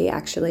 Chloe,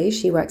 actually,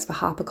 she works for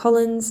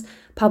HarperCollins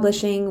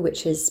Publishing,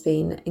 which has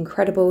been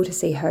incredible to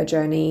see her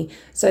journey.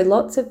 So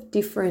lots of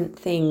different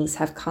things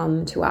have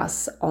come to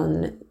us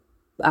on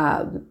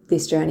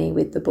this journey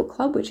with the book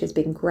club, which has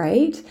been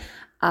great.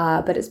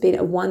 But it's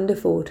been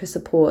wonderful to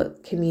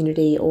support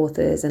community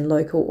authors and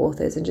local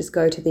authors and just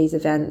go to these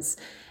events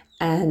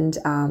and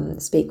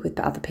speak with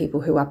other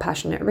people who are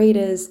passionate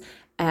readers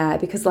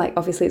because like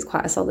obviously it's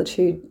quite a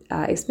solitude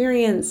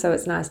experience. So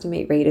it's nice to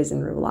meet readers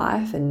in real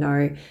life and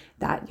know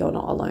that you're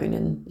not alone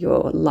in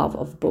your love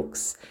of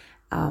books.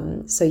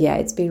 So yeah,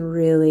 it's been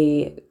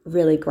really,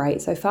 really great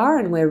so far.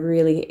 And we're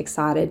really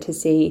excited to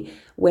see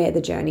where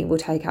the journey will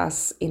take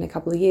us in a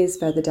couple of years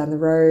further down the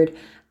road.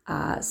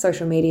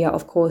 Social media,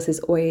 of course, is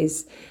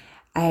always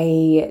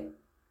a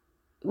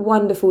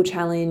wonderful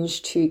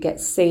challenge to get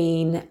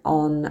seen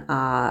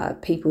on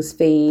people's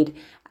feed.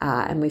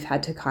 And we've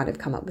had to kind of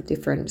come up with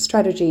different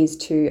strategies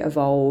to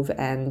evolve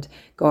and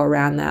go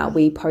around that.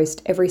 We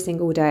post every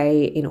single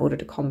day in order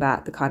to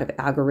combat the kind of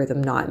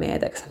algorithm nightmare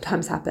that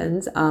sometimes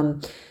happens.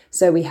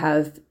 So we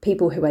have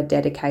people who are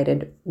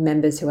dedicated,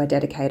 members who are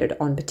dedicated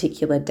on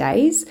particular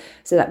days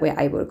so that we're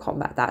able to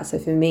combat that. So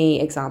for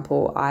me,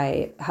 example,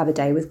 I have a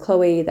day with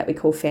Chloe that we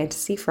call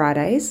Fantasy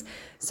Fridays.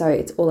 So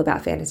it's all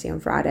about fantasy on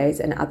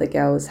Fridays, and other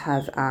girls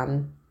have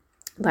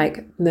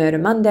like Murder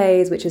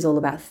Mondays, which is all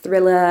about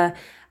thriller,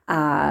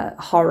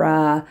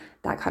 horror,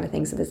 that kind of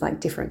thing. So there's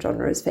like different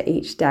genres for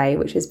each day,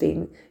 which has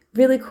been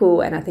really cool.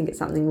 And I think it's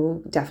something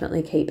we'll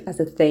definitely keep as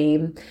a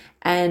theme.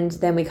 And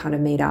then we kind of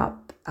meet up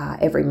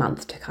every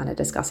month to kind of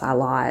discuss our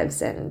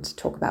lives and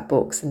talk about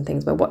books and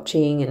things we're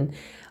watching and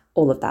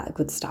all of that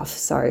good stuff.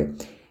 So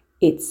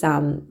it's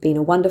been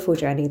a wonderful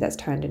journey that's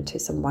turned into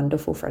some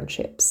wonderful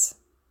friendships.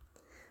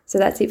 So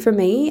that's it from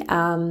me.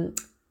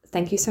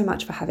 Thank you so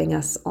much for having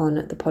us on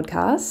the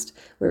podcast.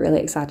 We're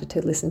really excited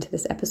to listen to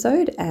this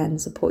episode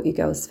and support you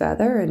girls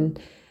further, and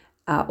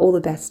all the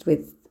best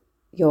with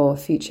your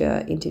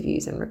future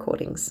interviews and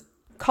recordings.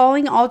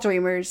 Calling all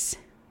dreamers.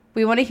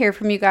 We want to hear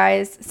from you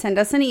guys. Send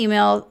us an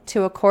email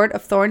to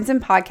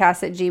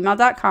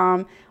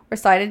acourtofthornsandpodcast@gmail.com or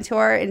slide into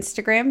our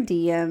Instagram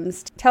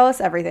DMs. Tell us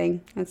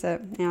everything. That's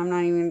it. Yeah,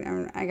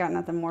 I got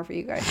nothing more for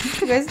you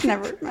guys. You guys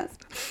never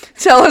messed.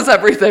 Tell us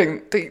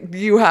everything that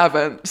you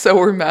haven't, so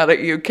we're mad at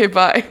you. Okay,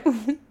 bye.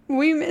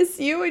 We miss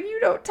you and you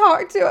don't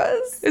talk to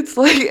us. It's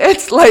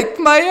like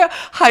my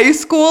high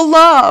school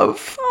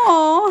love.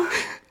 Aww.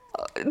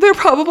 They're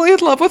probably in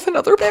love with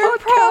another They're podcast.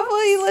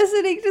 probably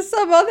listening to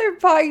some other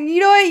podcast. You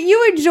know what?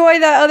 You enjoy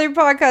that other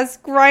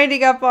podcast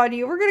grinding up on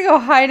you. We're going to go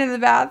hide in the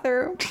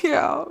bathroom.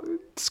 Yeah,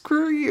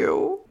 screw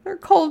you. They're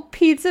cold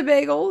pizza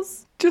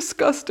bagels.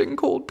 Disgusting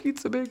cold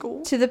pizza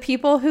bagel. To the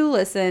people who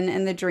listen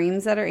and the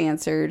dreams that are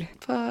answered.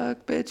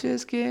 Fuck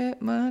bitches,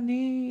 get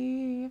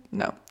money.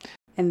 No.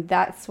 And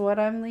that's what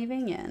I'm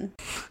leaving in.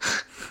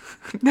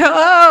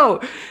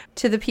 No!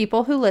 To the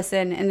people who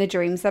listen and the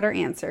dreams that are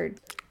answered.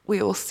 We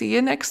will see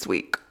you next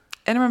week.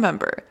 And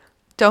remember,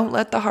 don't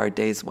let the hard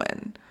days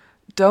win.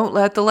 Don't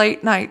let the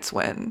late nights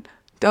win.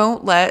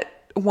 Don't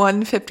let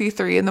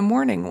 1:53 in the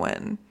morning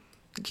win.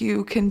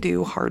 You can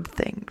do hard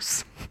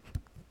things.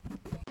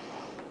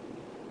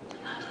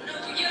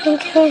 You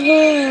can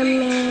hear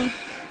me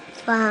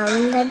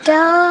from the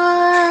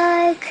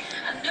dark,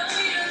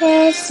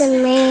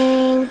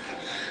 listening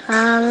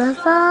from the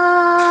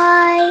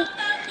far.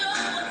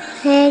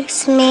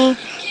 Takes me,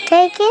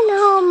 taking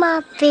home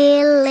my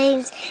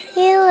feelings,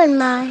 you in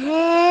my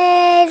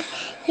head,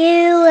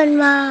 you in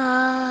my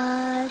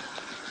heart.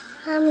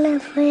 I'm not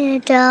afraid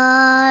of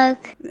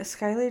dark.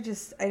 Skylar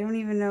just, I don't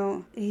even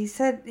know. He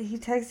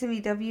texted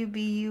me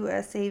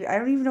WBUSA. I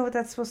don't even know what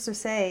that's supposed to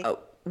say. Oh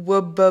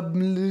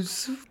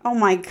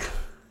my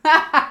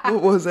God.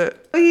 What was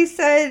it? He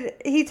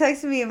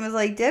texted me and was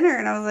like, dinner.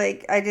 And I was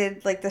like, I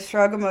did like the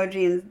shrug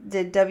emoji and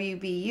did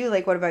WBU.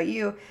 Like, what about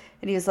you?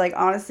 And he was like,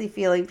 honestly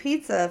feeling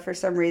pizza for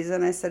some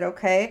reason. I said,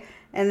 okay.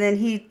 And then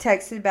he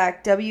texted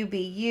back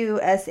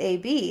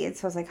WBUSAB. And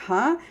so I was like,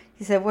 huh?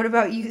 He said, what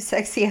about you,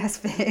 sexy ass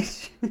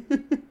bitch?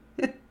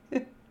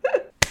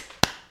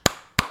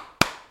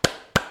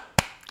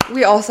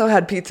 We also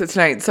had pizza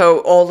tonight, so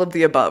all of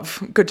the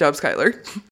above. Good job, Skylar.